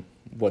than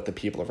what the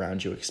people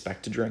around you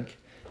expect to drink.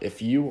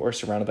 If you are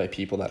surrounded by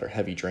people that are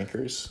heavy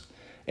drinkers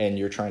and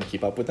you're trying to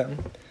keep up with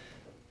them,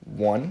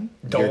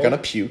 you're gonna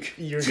puke.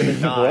 You're gonna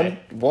die.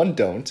 One,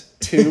 don't.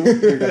 2,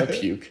 you're gonna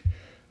puke.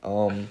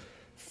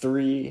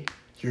 3,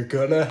 you're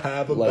gonna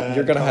have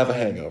a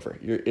hangover.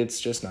 It's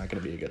just not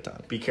gonna be a good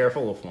time. Be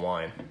careful of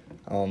wine.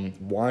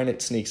 Wine,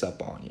 it sneaks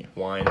up on you.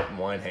 Wine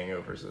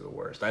hangovers are the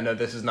worst. I know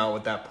this is not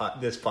what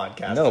this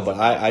podcast. No, but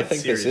I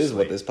think this is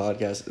what this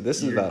podcast.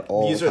 This is about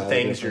all. These are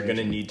things you're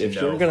gonna need to know.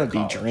 If you're gonna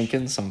be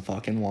drinking some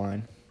fucking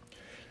wine,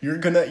 you're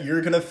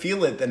gonna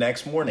feel it the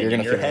next morning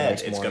in your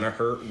head. It's gonna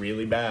hurt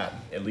really bad.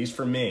 At least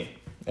for me.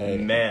 Hey,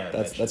 man,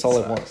 that's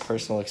all I want.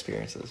 Personal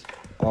experiences.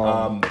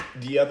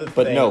 The other thing,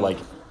 but no, like,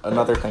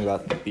 another thing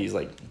about these,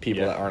 like,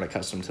 people that aren't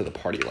accustomed to the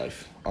party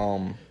life.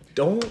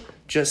 Don't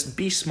just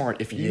be smart.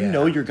 If you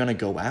know you're gonna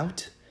go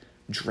out,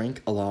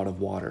 drink a lot of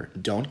water.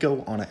 Don't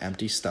go on an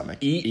empty stomach.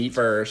 Eat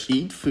first.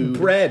 Eat food.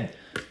 Bread.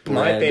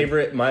 My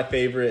favorite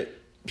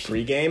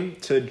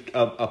pregame to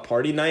a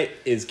party night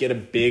is get a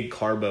big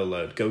carbo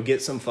load. Go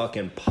get some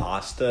fucking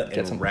pasta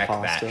and wreck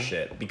that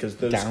shit, because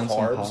those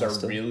carbs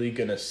are really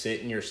gonna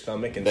sit in your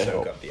stomach and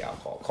soak up the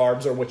alcohol.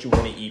 Carbs are what you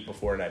want to eat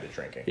before a night of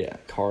drinking. Yeah,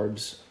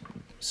 carbs.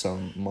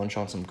 Munch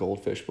on some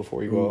goldfish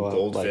before you go out.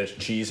 Goldfish,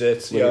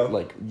 Cheez-Its, yo.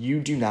 Like,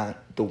 you do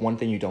not, the one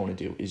thing you don't want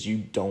to do is you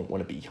don't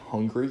want to be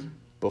hungry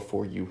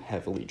before you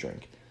heavily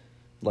drink.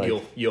 Like,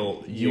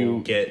 you'll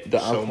get the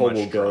so alcohol much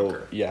will drunker.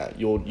 go. Yeah,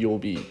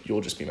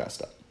 you'll just be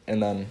messed up.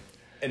 And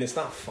it's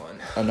not fun.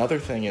 Another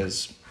thing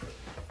is,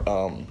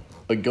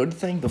 a good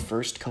thing the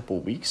first couple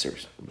weeks or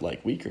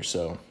week or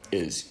so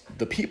is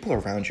the people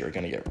around you are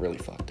gonna get really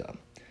fucked up.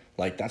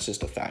 Like, that's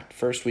just a fact.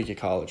 First week of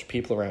college,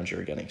 people around you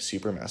are getting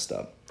super messed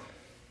up.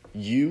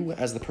 You,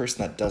 as the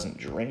person that doesn't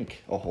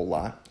drink a whole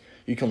lot,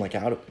 you can look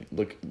out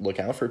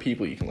for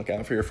people. You can look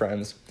out for your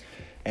friends,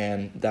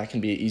 and that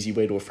can be an easy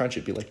way to a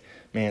friendship. Be like,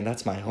 man,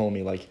 that's my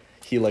homie. Like,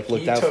 he looked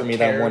out for me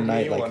that one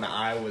night. Like, when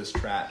I was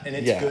trapped, and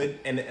it's good.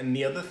 And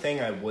the other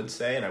thing I would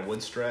say, and I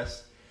would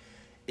stress,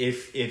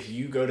 if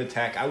you go to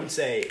tech, I would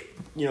say,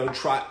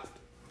 try.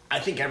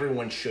 I think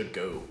everyone should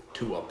go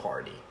to a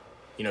party.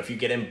 If you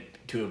get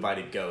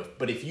invited, go.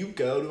 But if you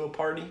go to a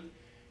party,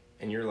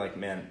 and you're like,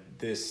 man,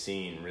 this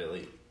scene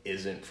really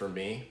isn't for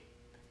me,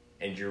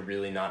 and you're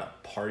really not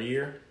a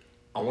partier,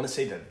 I want to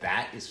say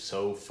that is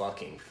so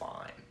fucking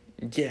fine.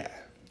 Yeah.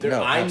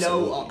 I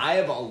know I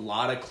have a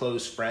lot of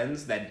close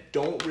friends that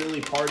don't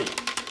really party,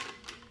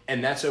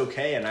 and that's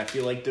okay. And I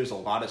feel like there's a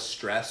lot of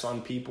stress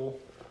on people,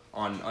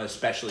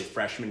 especially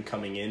freshmen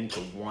coming in,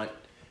 to want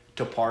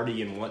to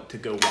party and want to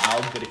go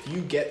wild. But if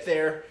you get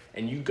there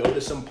and you go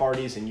to some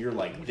parties and you're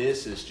like,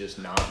 this is just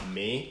not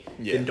me,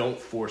 then don't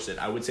force it.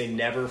 I would say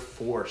never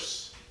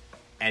force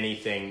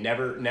anything.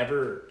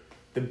 Never.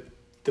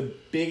 The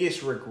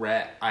biggest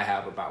regret I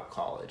have about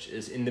college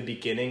is, in the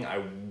beginning,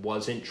 I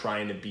wasn't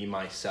trying to be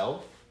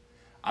myself.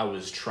 I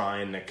was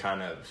trying to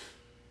kind of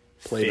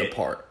play the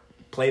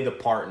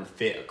part and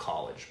fit a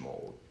college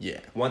mold. Yeah.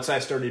 Once I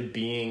started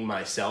being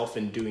myself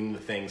and doing the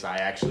things I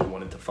actually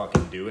wanted to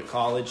fucking do at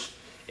college,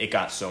 it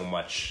got so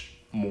much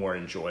more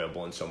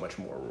enjoyable and so much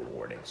more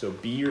rewarding. So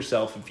be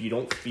yourself. If you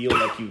don't feel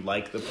like you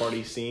like the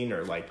party scene,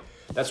 or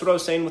that's what I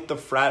was saying with the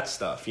frat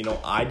stuff.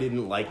 I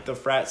didn't like the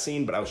frat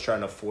scene, but I was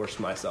trying to force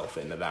myself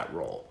into that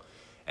role.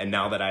 And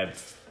now that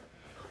I've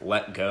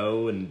let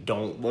go and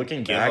don't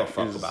give a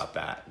fuck about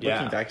that.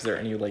 Looking back, is there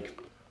any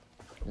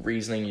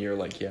reasoning you're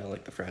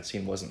the frat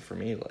scene wasn't for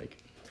me?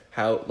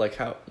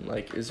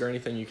 Is there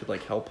anything you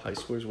could help high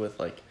schoolers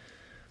with?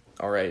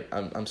 All right,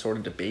 I'm sort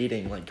of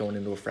debating going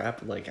into a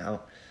frat, but I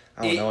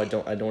don't know. I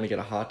don't want to get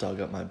a hot dog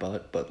up my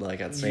butt, but at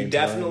the same time, you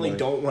definitely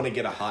don't want to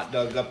get a hot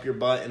dog up your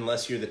butt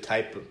unless you're the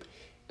type of.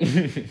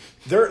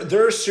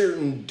 There are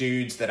certain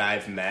dudes that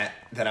I've met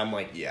that I'm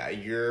like, yeah,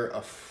 you're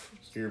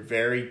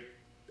very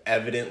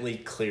evidently,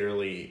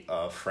 clearly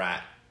a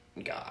frat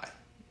guy,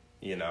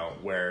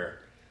 where.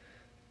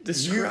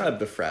 Describe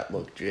the frat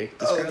look, Jake.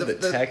 Describe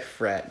the tech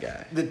frat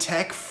guy. The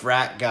tech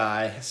frat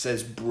guy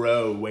says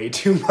bro way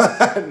too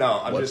much.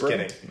 No, I'm just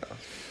kidding.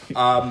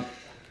 No.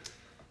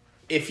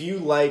 If you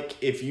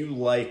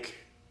like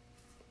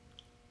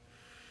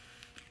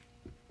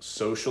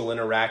social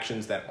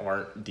interactions that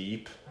aren't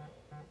deep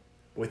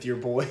with your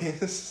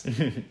boys,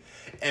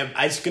 and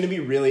I'm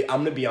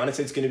going to be honest,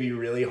 it's going to be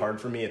really hard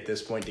for me at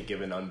this point to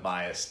give an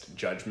unbiased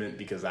judgment,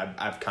 because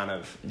I've kind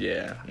of,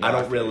 I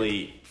don't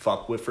really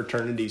fuck with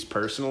fraternities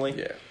personally.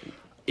 Yeah.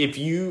 If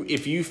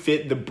you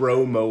fit the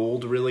bro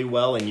mold really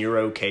well and you're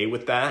okay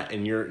with that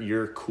and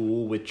you're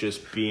cool with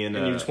just being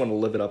you just want to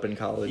live it up in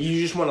college.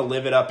 You just want to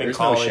live it up in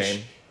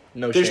college.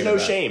 There's no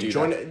shame.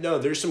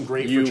 There's some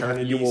great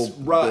fraternities. You will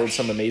build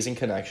some amazing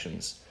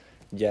connections.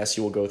 Yes,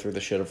 you will go through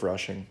the shit of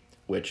rushing,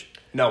 which...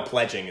 No,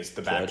 pledging is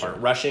the bad part.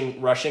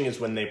 Rushing is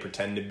when they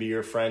pretend to be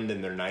your friend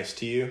and they're nice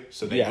to you,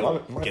 so they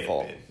don't get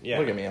fault. it. Yeah.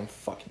 Look at me, I'm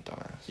fucking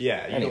dumbass.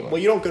 Yeah,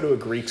 you don't go to a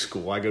Greek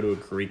school. I go to a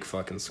Greek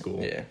fucking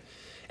school. Yeah.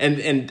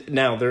 And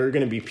now there are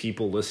going to be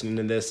people listening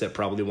to this that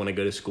probably want to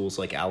go to schools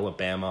like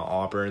Alabama,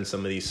 Auburn,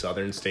 some of these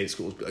southern state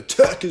schools. Be like,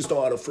 Tech is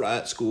not a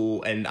frat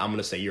school. And I'm going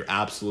to say you're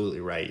absolutely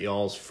right.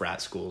 Y'all's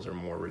frat schools are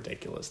more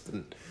ridiculous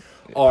than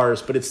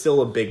ours, but it's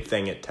still a big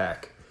thing at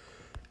Tech.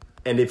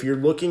 And if you're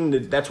looking to,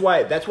 that's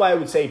why I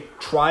would say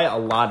try a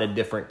lot of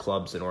different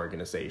clubs and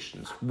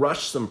organizations.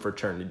 Rush some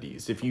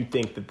fraternities if you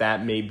think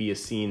that may be a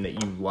scene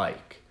that you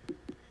like,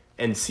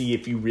 and see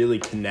if you really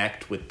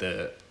connect with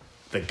the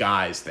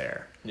guys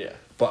there. Yeah.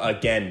 But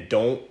again,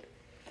 don't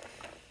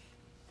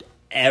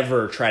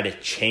ever try to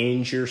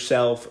change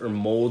yourself or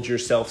mold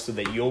yourself so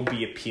that you'll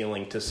be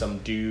appealing to some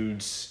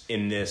dudes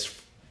in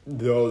this,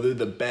 they're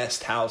the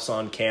best house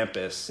on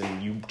campus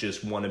and you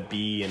just want to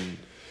be in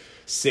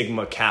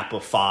Sigma Kappa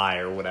Phi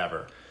or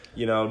whatever.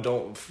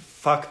 Don't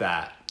fuck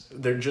that.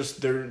 They're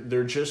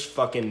just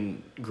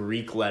fucking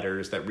Greek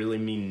letters that really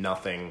mean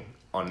nothing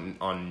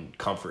on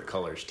Comfort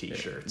Colors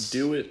t-shirts.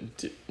 Do it,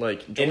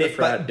 join a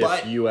frat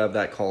if you have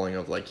that calling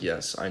of like,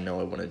 yes, I know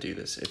I want to do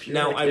this. If you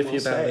now, like, I if will you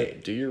say,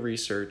 do your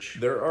research.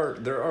 There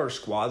are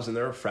squads and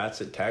there are frats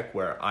at Tech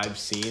where I've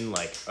seen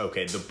like,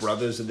 okay, the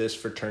brothers of this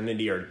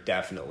fraternity are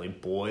definitely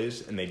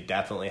boys and they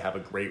definitely have a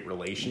great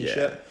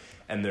relationship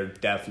and they're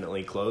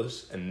definitely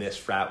close, and this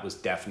frat was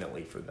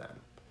definitely for them,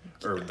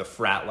 or the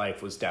frat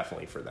life was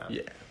definitely for them.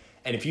 Yeah.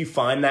 And if you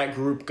find that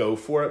group, go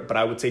for it. But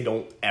I would say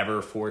don't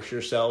ever force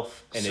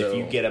yourself. And if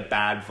you get a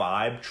bad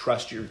vibe,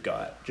 trust your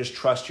gut. Just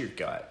trust your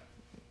gut.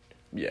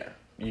 Yeah.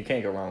 You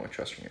can't go wrong with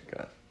trusting your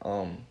gut.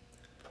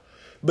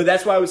 But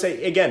that's why I would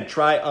say, again,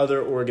 try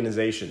other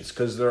organizations.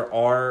 Because there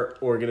are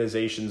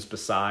organizations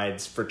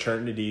besides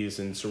fraternities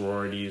and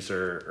sororities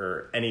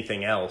or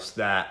anything else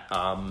that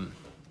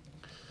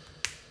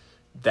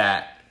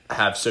that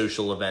have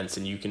social events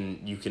and you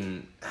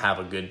can have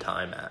a good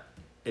time at.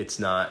 It's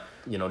not,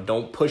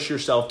 don't push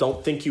yourself.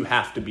 Don't think you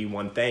have to be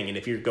one thing. And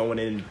if you're going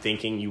in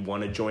thinking you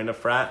want to join a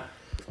frat,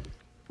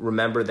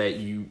 remember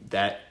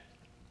that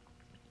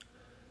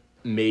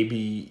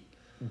maybe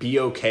be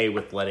okay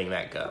with letting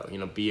that go.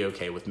 Be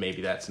okay with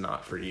maybe that's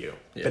not for you.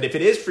 Yeah. But if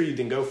it is for you,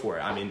 then go for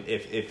it. I mean,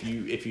 if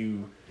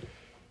you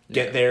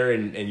get there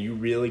and you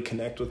really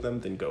connect with them,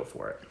 then go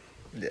for it.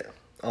 Yeah.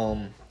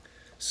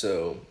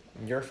 So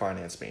you're a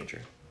finance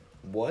major.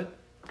 What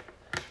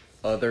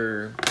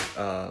other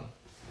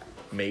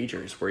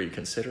majors were you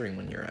considering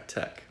when you're at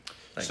Tech?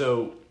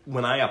 So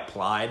when I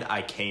applied,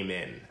 I came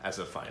in as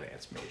a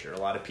finance major. A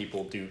lot of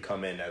people do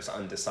come in as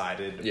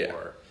undecided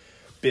or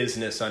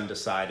business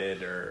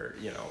undecided or,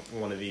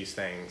 one of these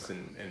things.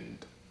 And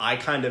I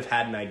kind of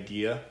had an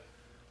idea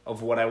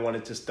of what I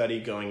wanted to study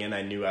going in.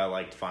 I knew I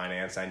liked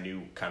finance. I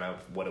knew kind of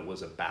what it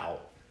was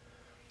about.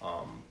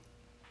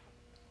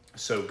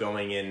 So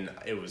going in,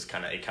 it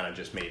kind of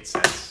just made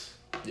sense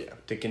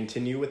to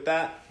continue with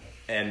that.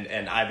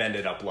 And I've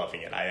ended up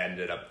loving it. I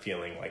ended up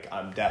feeling like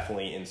I'm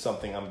definitely in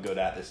something I'm good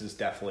at. This is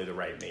definitely the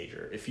right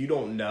major. If you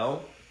don't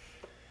know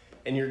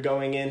and you're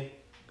going in,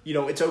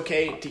 it's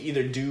okay to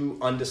either do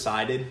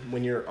undecided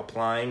when you're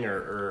applying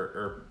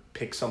or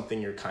pick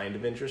something you're kind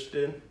of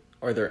interested in.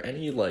 Are there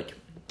any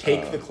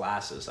take the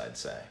classes, I'd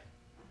say.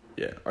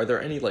 Yeah. Are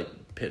there any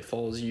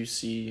pitfalls you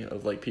see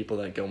of people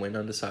that go in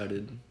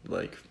undecided?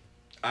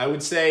 I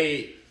would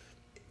say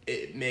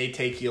it may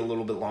take you a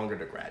little bit longer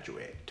to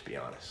graduate, to be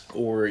honest.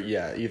 Or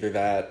either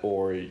that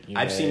or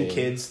I've seen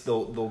kids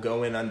they'll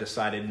go in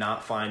undecided,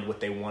 not find what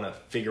they want to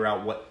figure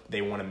out what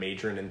they want to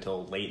major in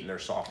until late in their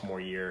sophomore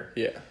year.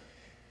 Yeah.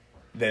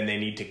 Then they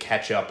need to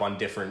catch up on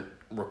different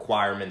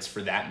requirements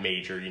for that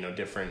major,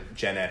 different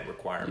gen ed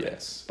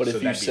requirements. Yeah. But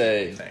if you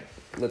say,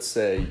 let's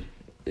say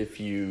if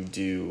you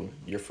do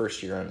your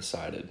first year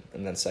undecided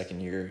and then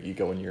second year you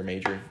go into your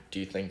major, do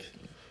you think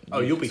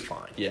you'll be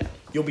fine. Yeah.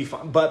 You'll be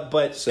fine. But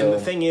and the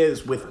thing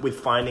is with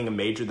finding a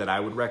major that I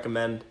would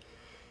recommend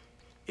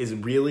is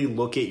really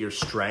look at your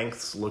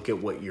strengths, look at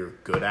what you're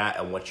good at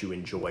and what you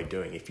enjoy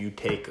doing. If you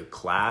take a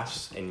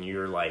class and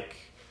you're like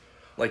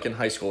in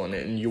high school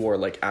and you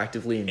are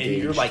actively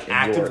engaged and you're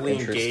actively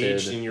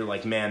engaged and you're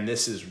like, man,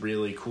 this is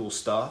really cool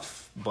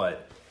stuff,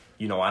 but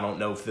I don't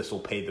know if this will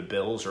pay the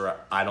bills, or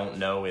I don't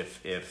know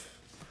if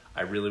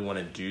I really want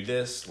to do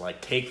this.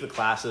 Take the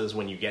classes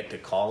when you get to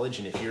college,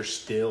 and if you're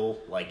still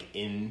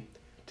into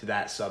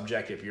that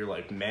subject, if you're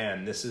like,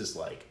 man, this is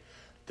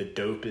the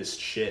dopest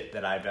shit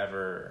that I've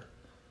ever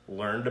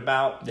learned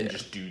about, then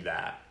just do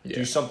that. Yeah.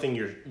 Do something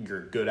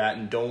you're good at,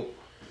 and don't.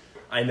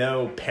 I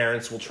know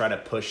parents will try to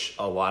push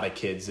a lot of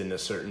kids into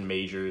certain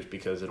majors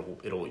because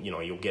it'll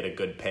you'll get a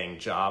good paying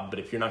job, but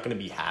if you're not going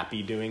to be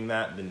happy doing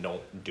that, then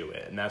don't do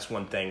it. And that's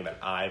one thing that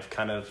I've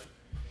kind of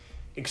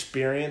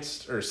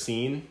experienced or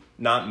seen.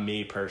 Not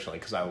me personally,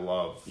 because I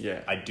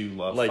do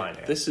love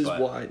finance. This is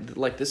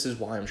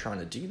why I'm trying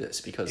to do this,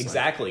 because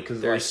exactly,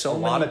 because there's a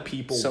lot of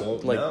people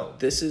won't know.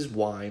 This is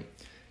why,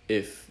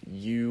 if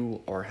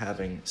you are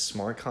having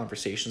smart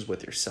conversations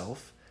with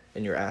yourself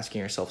and you're asking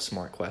yourself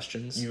smart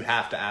questions, you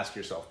have to ask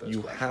yourself those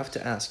questions. You have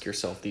to ask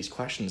yourself these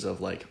questions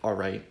of all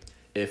right,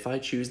 if I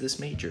choose this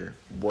major,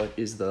 what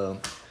is the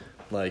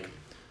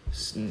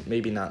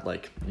maybe not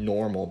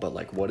normal,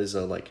 but what is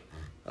a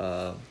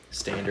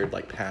standard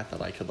path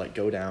that I could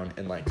go down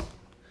and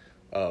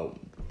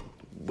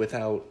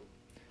without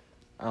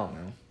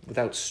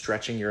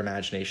stretching your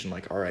imagination,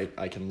 all right,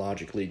 I can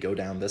logically go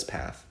down this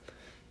path,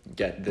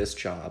 get this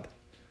job,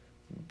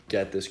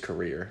 get this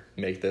career,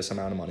 make this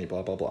amount of money,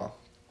 blah blah blah.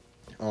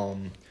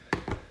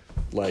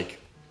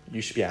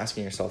 You should be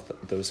asking yourself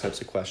those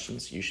types of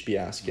questions. You should be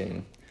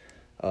asking,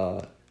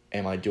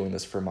 am I doing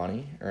this for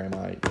money, or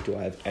do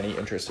I have any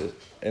interest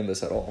in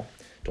this at all?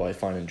 Do I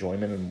find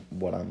enjoyment in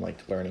what I'm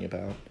learning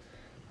about?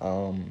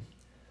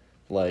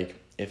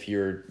 If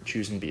you're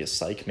choosing to be a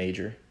psych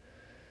major,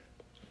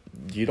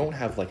 you don't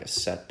have a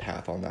set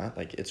path on that.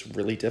 It's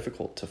really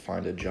difficult to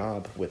find a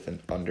job with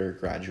an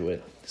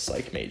undergraduate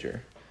psych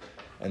major.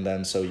 And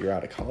then so you're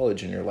out of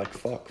college and you're like,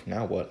 fuck,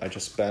 now what?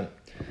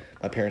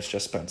 My parents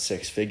just spent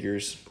 6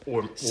 figures.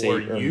 Or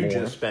you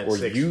just spent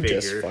 6 figures. Or you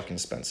just fucking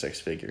spent 6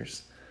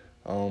 figures.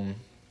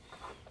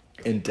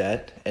 in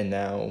debt, and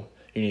now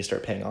you need to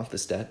start paying off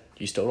this debt.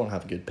 You still don't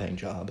have a good paying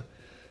job.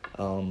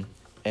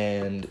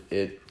 And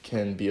it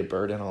can be a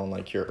burden on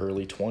like your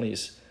early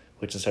 20s,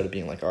 which instead of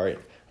being like, all right,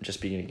 I'm just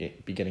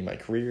beginning my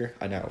career,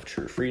 I now have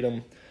true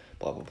freedom,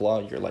 blah, blah, blah.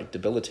 You're like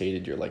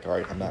debilitated. You're like, all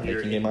right, I'm not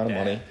making the amount of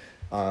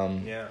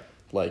money.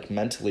 Like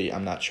mentally,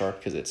 I'm not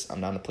sharp because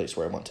I'm not in a place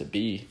where I want to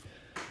be.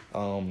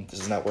 This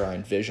is not where I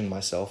envisioned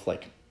myself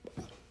like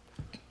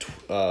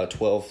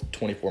 12,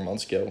 24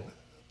 months ago,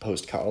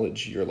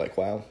 post-college. You're like,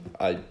 wow,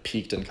 I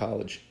peaked in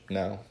college.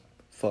 Now,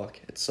 fuck,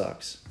 it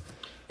sucks.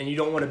 And you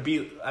don't want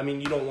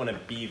to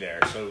be there.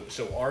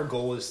 So our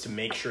goal is to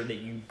make sure that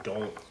you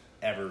don't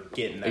ever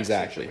get in that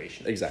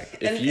situation.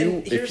 Exactly.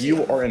 If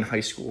you are in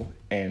high school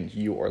and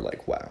you are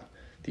like, wow,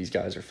 these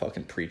guys are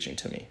fucking preaching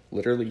to me,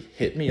 literally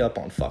hit me up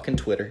on fucking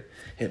Twitter,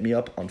 hit me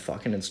up on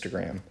fucking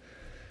Instagram,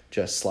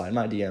 just slide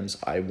my DMs.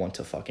 I want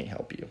to fucking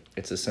help you.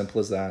 It's as simple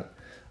as that.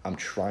 I'm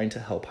trying to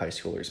help high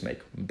schoolers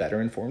make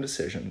better informed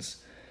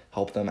decisions,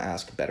 help them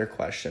ask better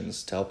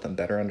questions to help them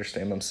better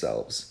understand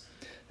themselves.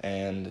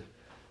 And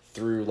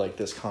through like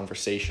this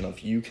conversation of,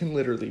 you can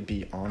literally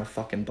be on a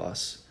fucking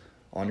bus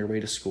on your way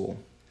to school.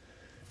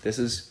 This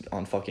is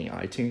on fucking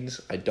iTunes.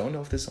 I don't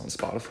know if this is on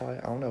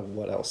Spotify. I don't know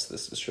what else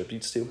this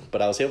distributes to,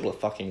 but I was able to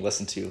fucking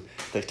listen to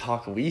the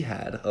talk we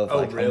had of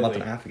a month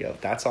and a half ago.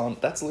 That's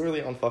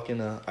literally on fucking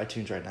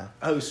iTunes right now.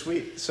 Oh,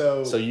 sweet.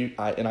 So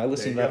I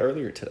listened to that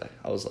earlier today.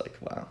 I was like,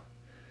 wow.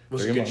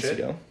 Was it good shit?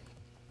 3 months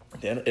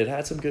ago. It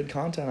had some good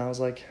content. I was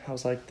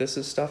like, this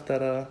is stuff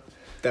that I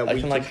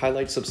can like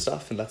highlight some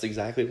stuff, and that's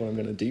exactly what I'm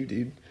gonna do,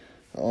 dude.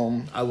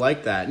 I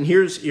like that. And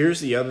here's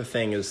the other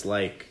thing is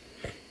like,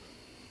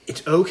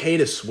 it's okay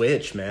to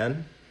switch,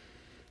 man.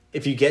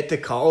 If you get to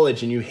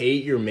college and you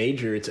hate your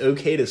major, it's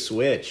okay to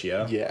switch,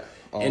 yo. Yeah.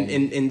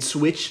 And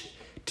switch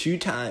 2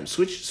 times.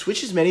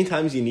 Switch as many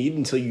times you need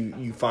until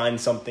you find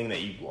something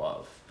that you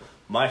love.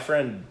 My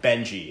friend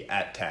Benji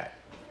at Tech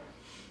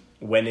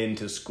went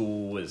into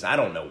school I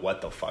don't know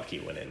what the fuck he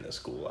went into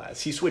school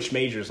as. He switched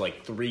majors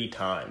like 3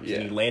 times,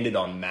 and he landed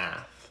on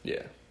math.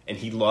 Yeah. And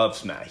he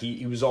loves math.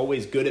 He was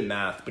always good at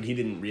math, but he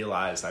didn't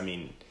realize,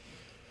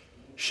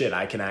 shit,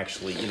 I can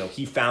actually,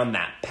 he found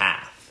that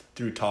path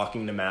through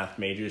talking to math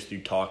majors,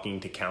 through talking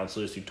to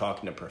counselors, through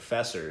talking to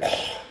professors.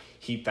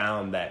 He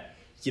found that,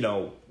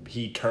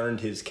 he turned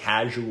his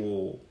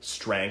casual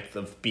strength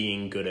of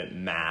being good at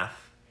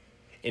math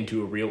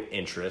into a real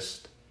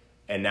interest.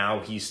 And now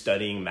he's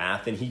studying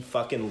math and he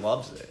fucking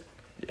loves it.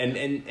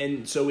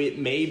 And so it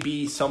may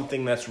be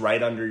something that's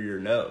right under your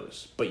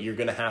nose, but you're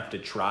going to have to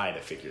try to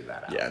figure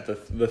that out. Yeah,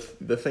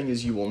 the thing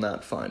is, you will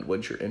not find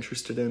what you're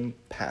interested in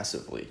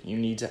passively. You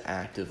need to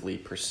actively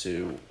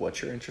pursue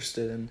what you're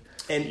interested in.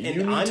 And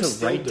you need I'm to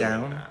still write doing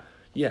down that.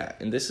 Yeah,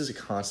 and this is a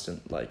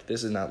constant, like,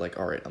 this is not like,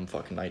 all right, I'm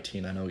fucking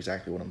 19, I know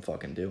exactly what I'm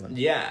fucking doing.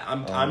 Yeah,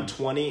 I'm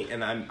 20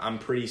 and I'm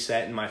pretty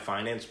set in my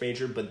finance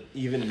major, but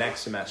even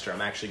next semester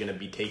I'm actually going to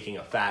be taking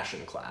a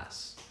fashion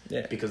class.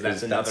 Yeah, because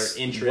that's another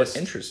interest.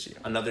 What interests you?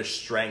 Another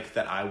strength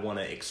that I want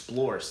to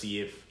explore, see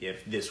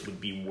if this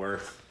would be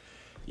worth,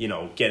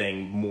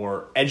 getting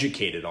more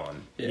educated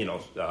on,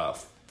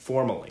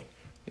 formally.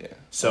 Yeah.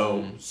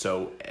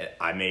 So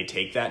I may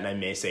take that and I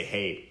may say,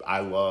 hey,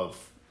 I love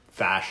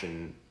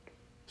fashion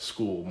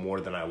school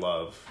more than I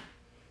love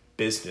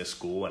business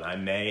school, and I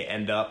may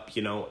end up,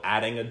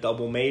 adding a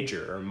double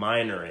major or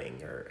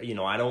minoring, or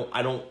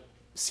I don't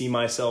see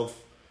myself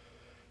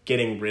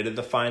getting rid of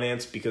the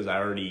finance because I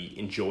already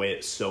enjoy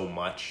it so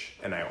much,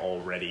 and I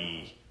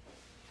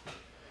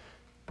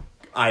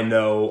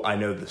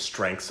know the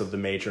strengths of the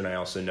major, and I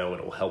also know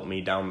it'll help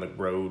me down the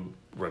road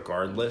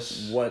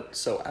regardless.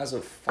 So as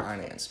a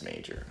finance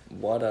major,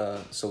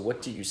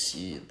 what do you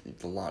see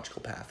the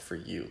logical path for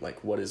you?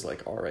 Like, what is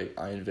like, all right,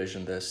 I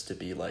envision this to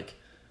be like,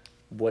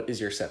 what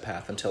is your set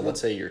path until,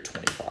 let's say, you're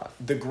 25?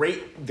 The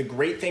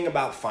great thing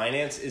about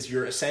finance is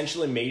you're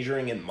essentially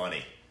majoring in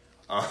money.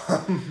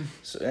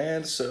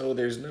 So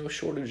there's no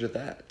shortage of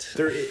that.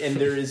 There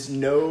is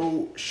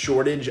no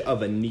shortage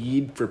of a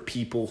need for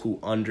people who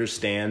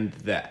understand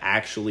the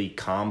actually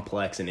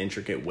complex and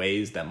intricate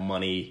ways that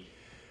money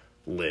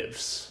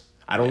lives.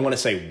 I don't want to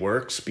say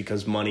works,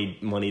 because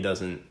money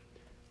doesn't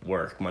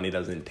work. Money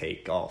doesn't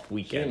take off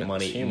weekend.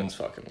 Humans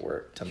fucking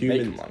work to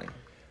make money.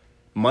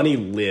 Money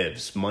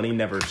lives. Money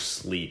never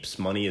sleeps.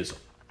 Money is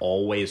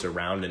always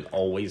around and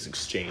always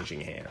exchanging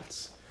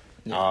hands.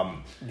 Yeah.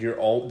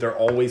 They're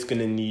always going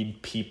to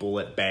need people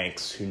at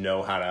banks who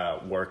know how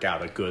to work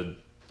out a good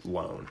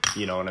loan.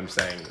 You know what I'm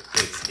saying?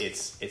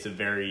 It's a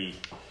very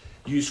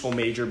useful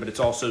major, but it's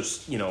also,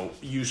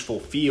 useful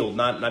field,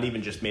 not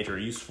even just major,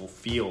 useful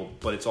field,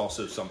 but it's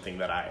also something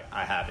that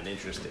I have an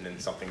interest in and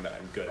something that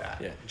I'm good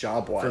at. Yeah.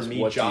 Job-wise. For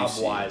me,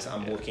 job-wise,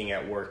 I'm looking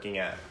at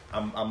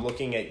I'm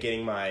looking at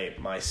getting my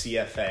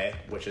CFA,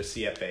 which a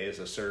CFA is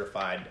a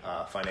certified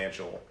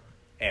financial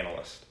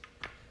analyst.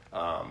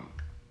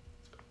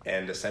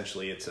 And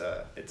essentially it's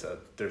a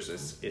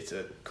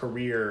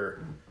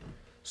career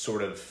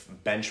sort of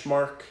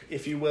benchmark,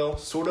 if you will.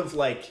 Sort of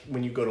like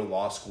when you go to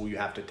law school, you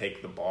have to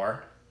take the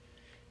bar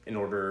in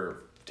order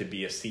to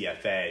be a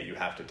CFA, you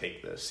have to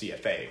take the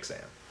CFA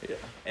exam. Yeah.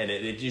 And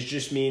it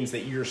just means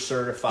that you're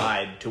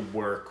certified to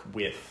work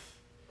with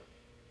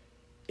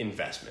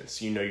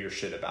investments. You know your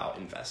shit about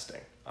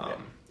investing.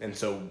 And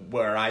so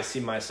where I see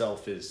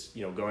myself is,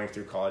 going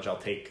through college, I'll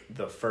take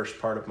the first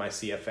part of my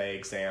CFA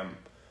exam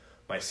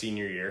my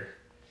senior year.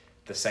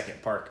 The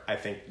second part, I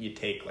think you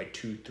take like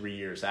 2-3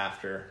 years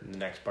after, and the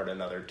next part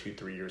another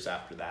 2-3 years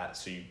after that.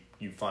 So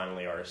you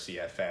finally are a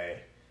CFA,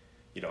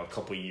 a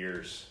couple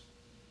years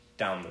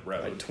down the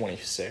road. Like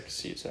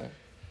 26, you'd say?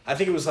 I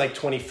think it was like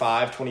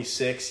 25,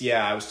 26.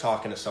 Yeah, I was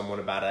talking to someone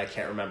about it. I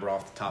can't remember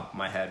off the top of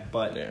my head.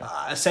 But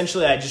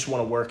essentially, I just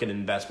want to work at an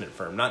investment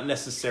firm. Not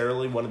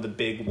necessarily one of the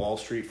big Wall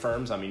Street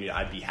firms. I mean,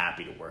 I'd be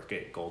happy to work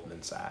at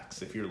Goldman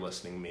Sachs if you're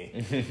listening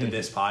to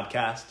this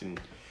podcast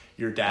and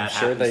your dad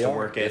happens to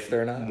work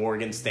at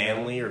Morgan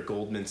Stanley or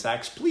Goldman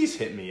Sachs. Please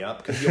hit me up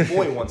because your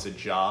boy wants a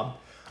job.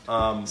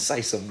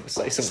 Slice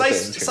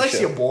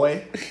your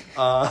boy.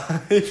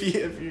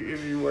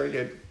 If you work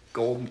at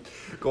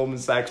Goldman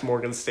Sachs,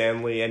 Morgan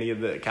Stanley, any of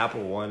the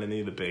Capital One, any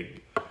of the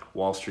big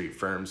Wall Street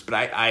firms. But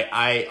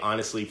I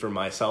honestly, for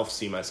myself,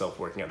 see myself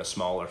working at a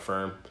smaller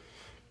firm,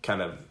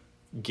 kind of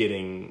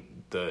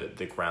getting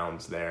the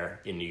grounds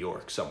there in New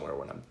York somewhere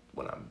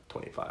when I'm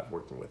 25,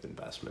 working with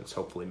investments,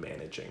 hopefully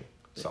managing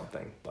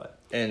something. But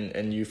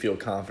and you feel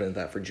confident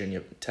that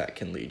Virginia Tech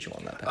can lead you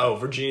on that path? Oh,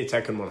 Virginia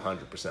Tech can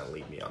 100%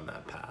 lead me on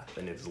that path,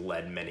 and it's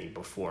led many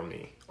before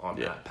me on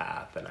that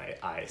path, and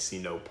I see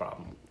no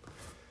problem.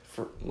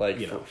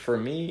 For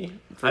me,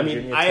 I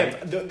mean, I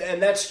have,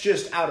 and that's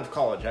just out of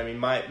college. I mean,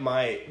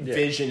 my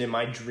vision and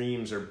my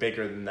dreams are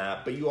bigger than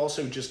that. But you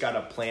also just got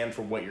to plan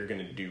for what you're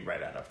going to do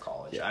right out of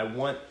college. Yeah. I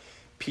want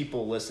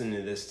people listening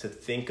to this to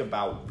think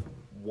about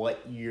what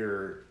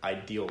your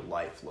ideal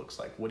life looks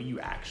like. What do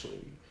you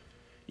actually,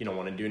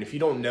 want to do? And if you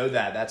don't know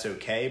that, that's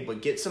okay.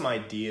 But get some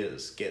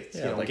ideas. Get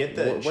the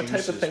what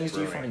type of things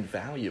do you find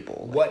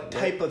valuable? What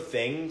type of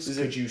things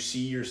could you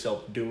see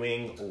yourself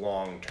doing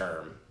long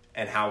term?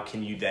 And how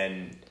can you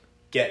then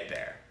get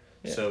there?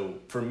 Yeah. So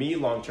for me,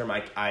 long term, I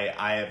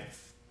have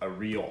a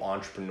real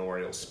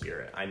entrepreneurial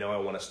spirit. I know I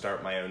want to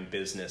start my own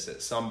business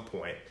at some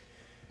point.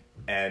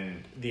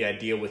 And the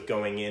idea with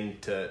going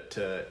into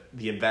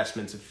the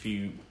investments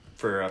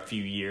for a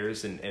few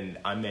years, and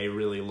I may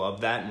really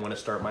love that and want to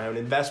start my own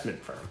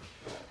investment firm.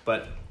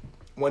 But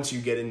once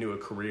you get into a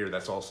career,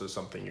 that's also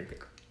something you're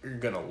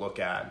going to look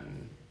at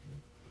and,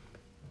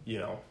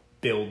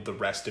 build the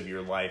rest of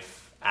your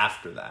life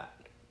after that.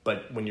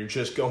 But when you're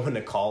just going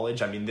to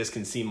college, I mean, this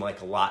can seem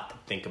like a lot to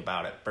think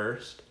about at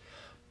first.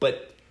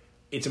 But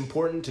it's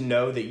important to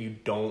know that you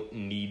don't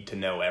need to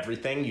know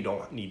everything. You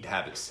don't need to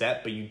have it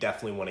set, but you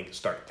definitely want to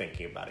start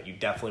thinking about it. You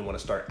definitely want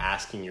to start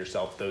asking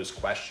yourself those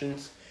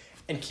questions.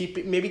 And keep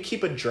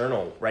a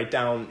journal, write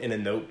down in a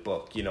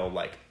notebook,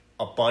 like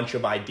a bunch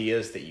of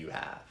ideas that you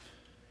have.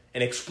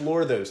 And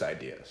explore those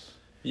ideas.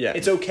 Yeah.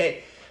 It's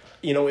okay.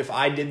 If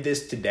I did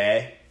this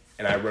today,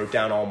 and I wrote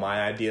down all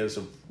my ideas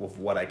of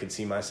what I could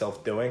see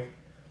myself doing,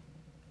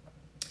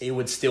 it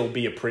would still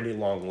be a pretty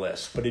long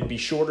list. But it'd be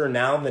shorter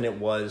now than it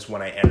was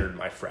when I entered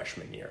my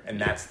freshman year.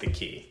 And that's the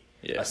key.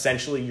 Yeah.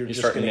 Essentially, you're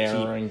just going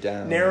to keep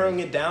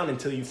narrowing it down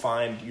until you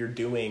find you're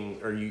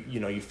doing, or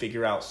you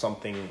figure out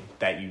something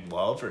that you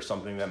love or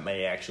something that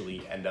may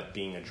actually end up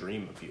being a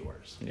dream of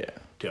yours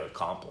to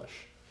accomplish.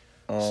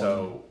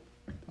 So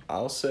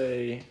I'll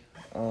say...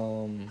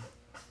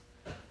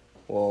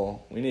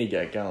 Well, we need to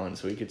get going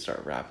so we could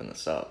start wrapping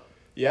this up.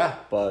 Yeah.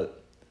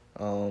 But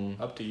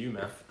up to you,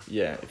 man.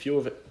 Yeah, if you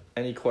have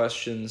any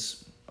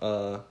questions,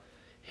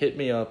 hit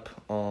me up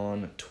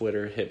on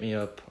Twitter, hit me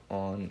up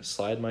on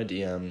Slide My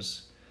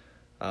DMs.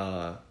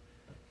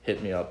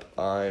 Hit me up.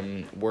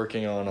 I'm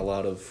working on a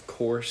lot of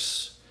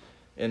course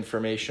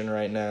information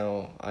right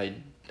now. I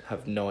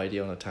have no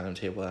idea on the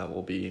timetable that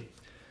will be,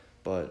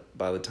 but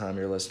by the time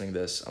you're listening to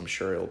this, I'm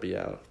sure it'll be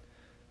out.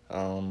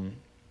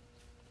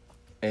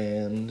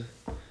 And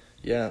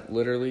yeah,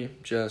 literally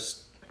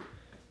just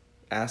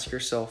ask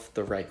yourself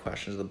the right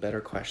questions, the better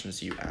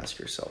questions you ask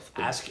yourself.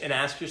 Ask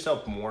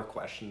yourself more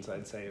questions,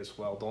 I'd say, as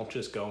well. Don't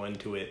just go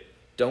into it.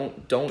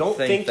 Don't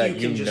think that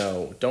you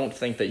know. Don't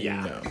think that you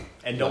know.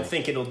 And don't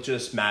think it'll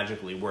just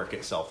magically work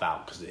itself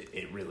out, because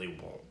it really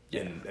won't.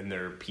 Yeah. And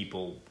there are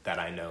people that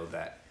I know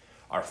that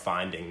are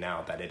finding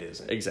now that it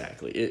isn't.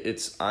 Exactly.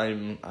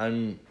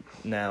 I'm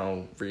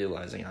now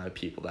realizing I have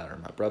people that are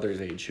my brother's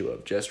age who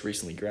have just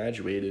recently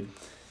graduated,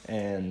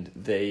 and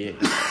they're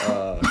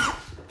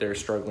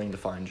struggling to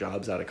find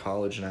jobs out of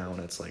college now, and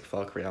it's like,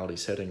 fuck,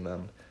 reality's hitting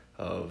them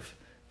of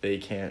they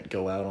can't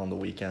go out on the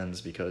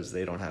weekends because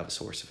they don't have a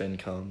source of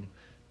income.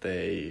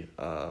 They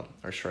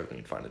are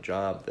struggling to find a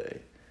job.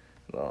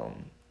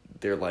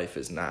 Their life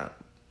is not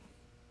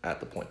at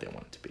the point they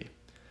want it to be.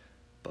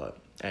 But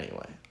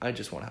anyway, I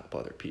just want to help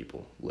other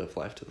people live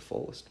life to the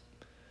fullest,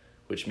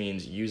 which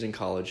means using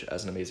college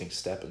as an amazing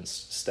stepping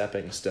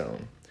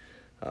stone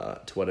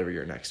to whatever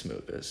your next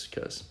move is,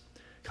 because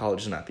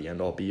college is not the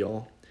end-all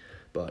be-all,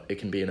 but it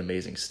can be an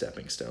amazing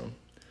stepping stone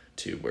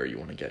to where you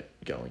want to get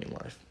going in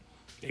life.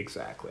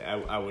 Exactly.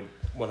 I would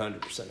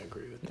 100%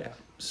 agree with that.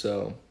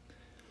 So,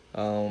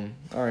 all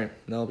right,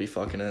 that'll be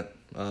fucking it.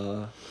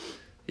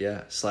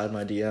 Yeah, slide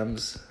my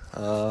DMs.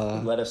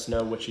 Let us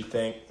know what you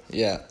think.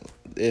 Yeah,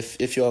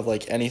 if you have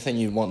like anything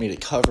you want me to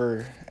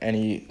cover,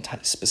 any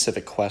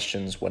specific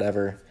questions,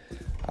 whatever,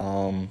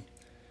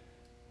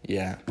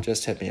 yeah,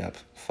 just hit me up.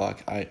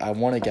 Fuck, I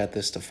want to get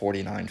this to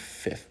 49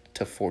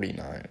 to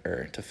 49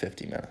 or to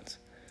 50 minutes.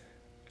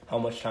 How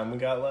much time we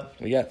got left?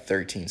 We got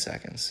 13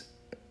 seconds,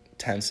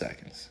 10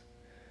 seconds.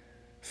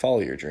 Follow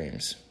your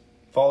dreams.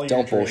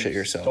 Don't bullshit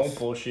yourself. Don't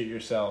bullshit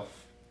yourself.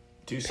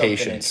 Do something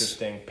Patience.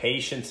 interesting.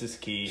 Patience is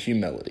key.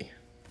 Humility.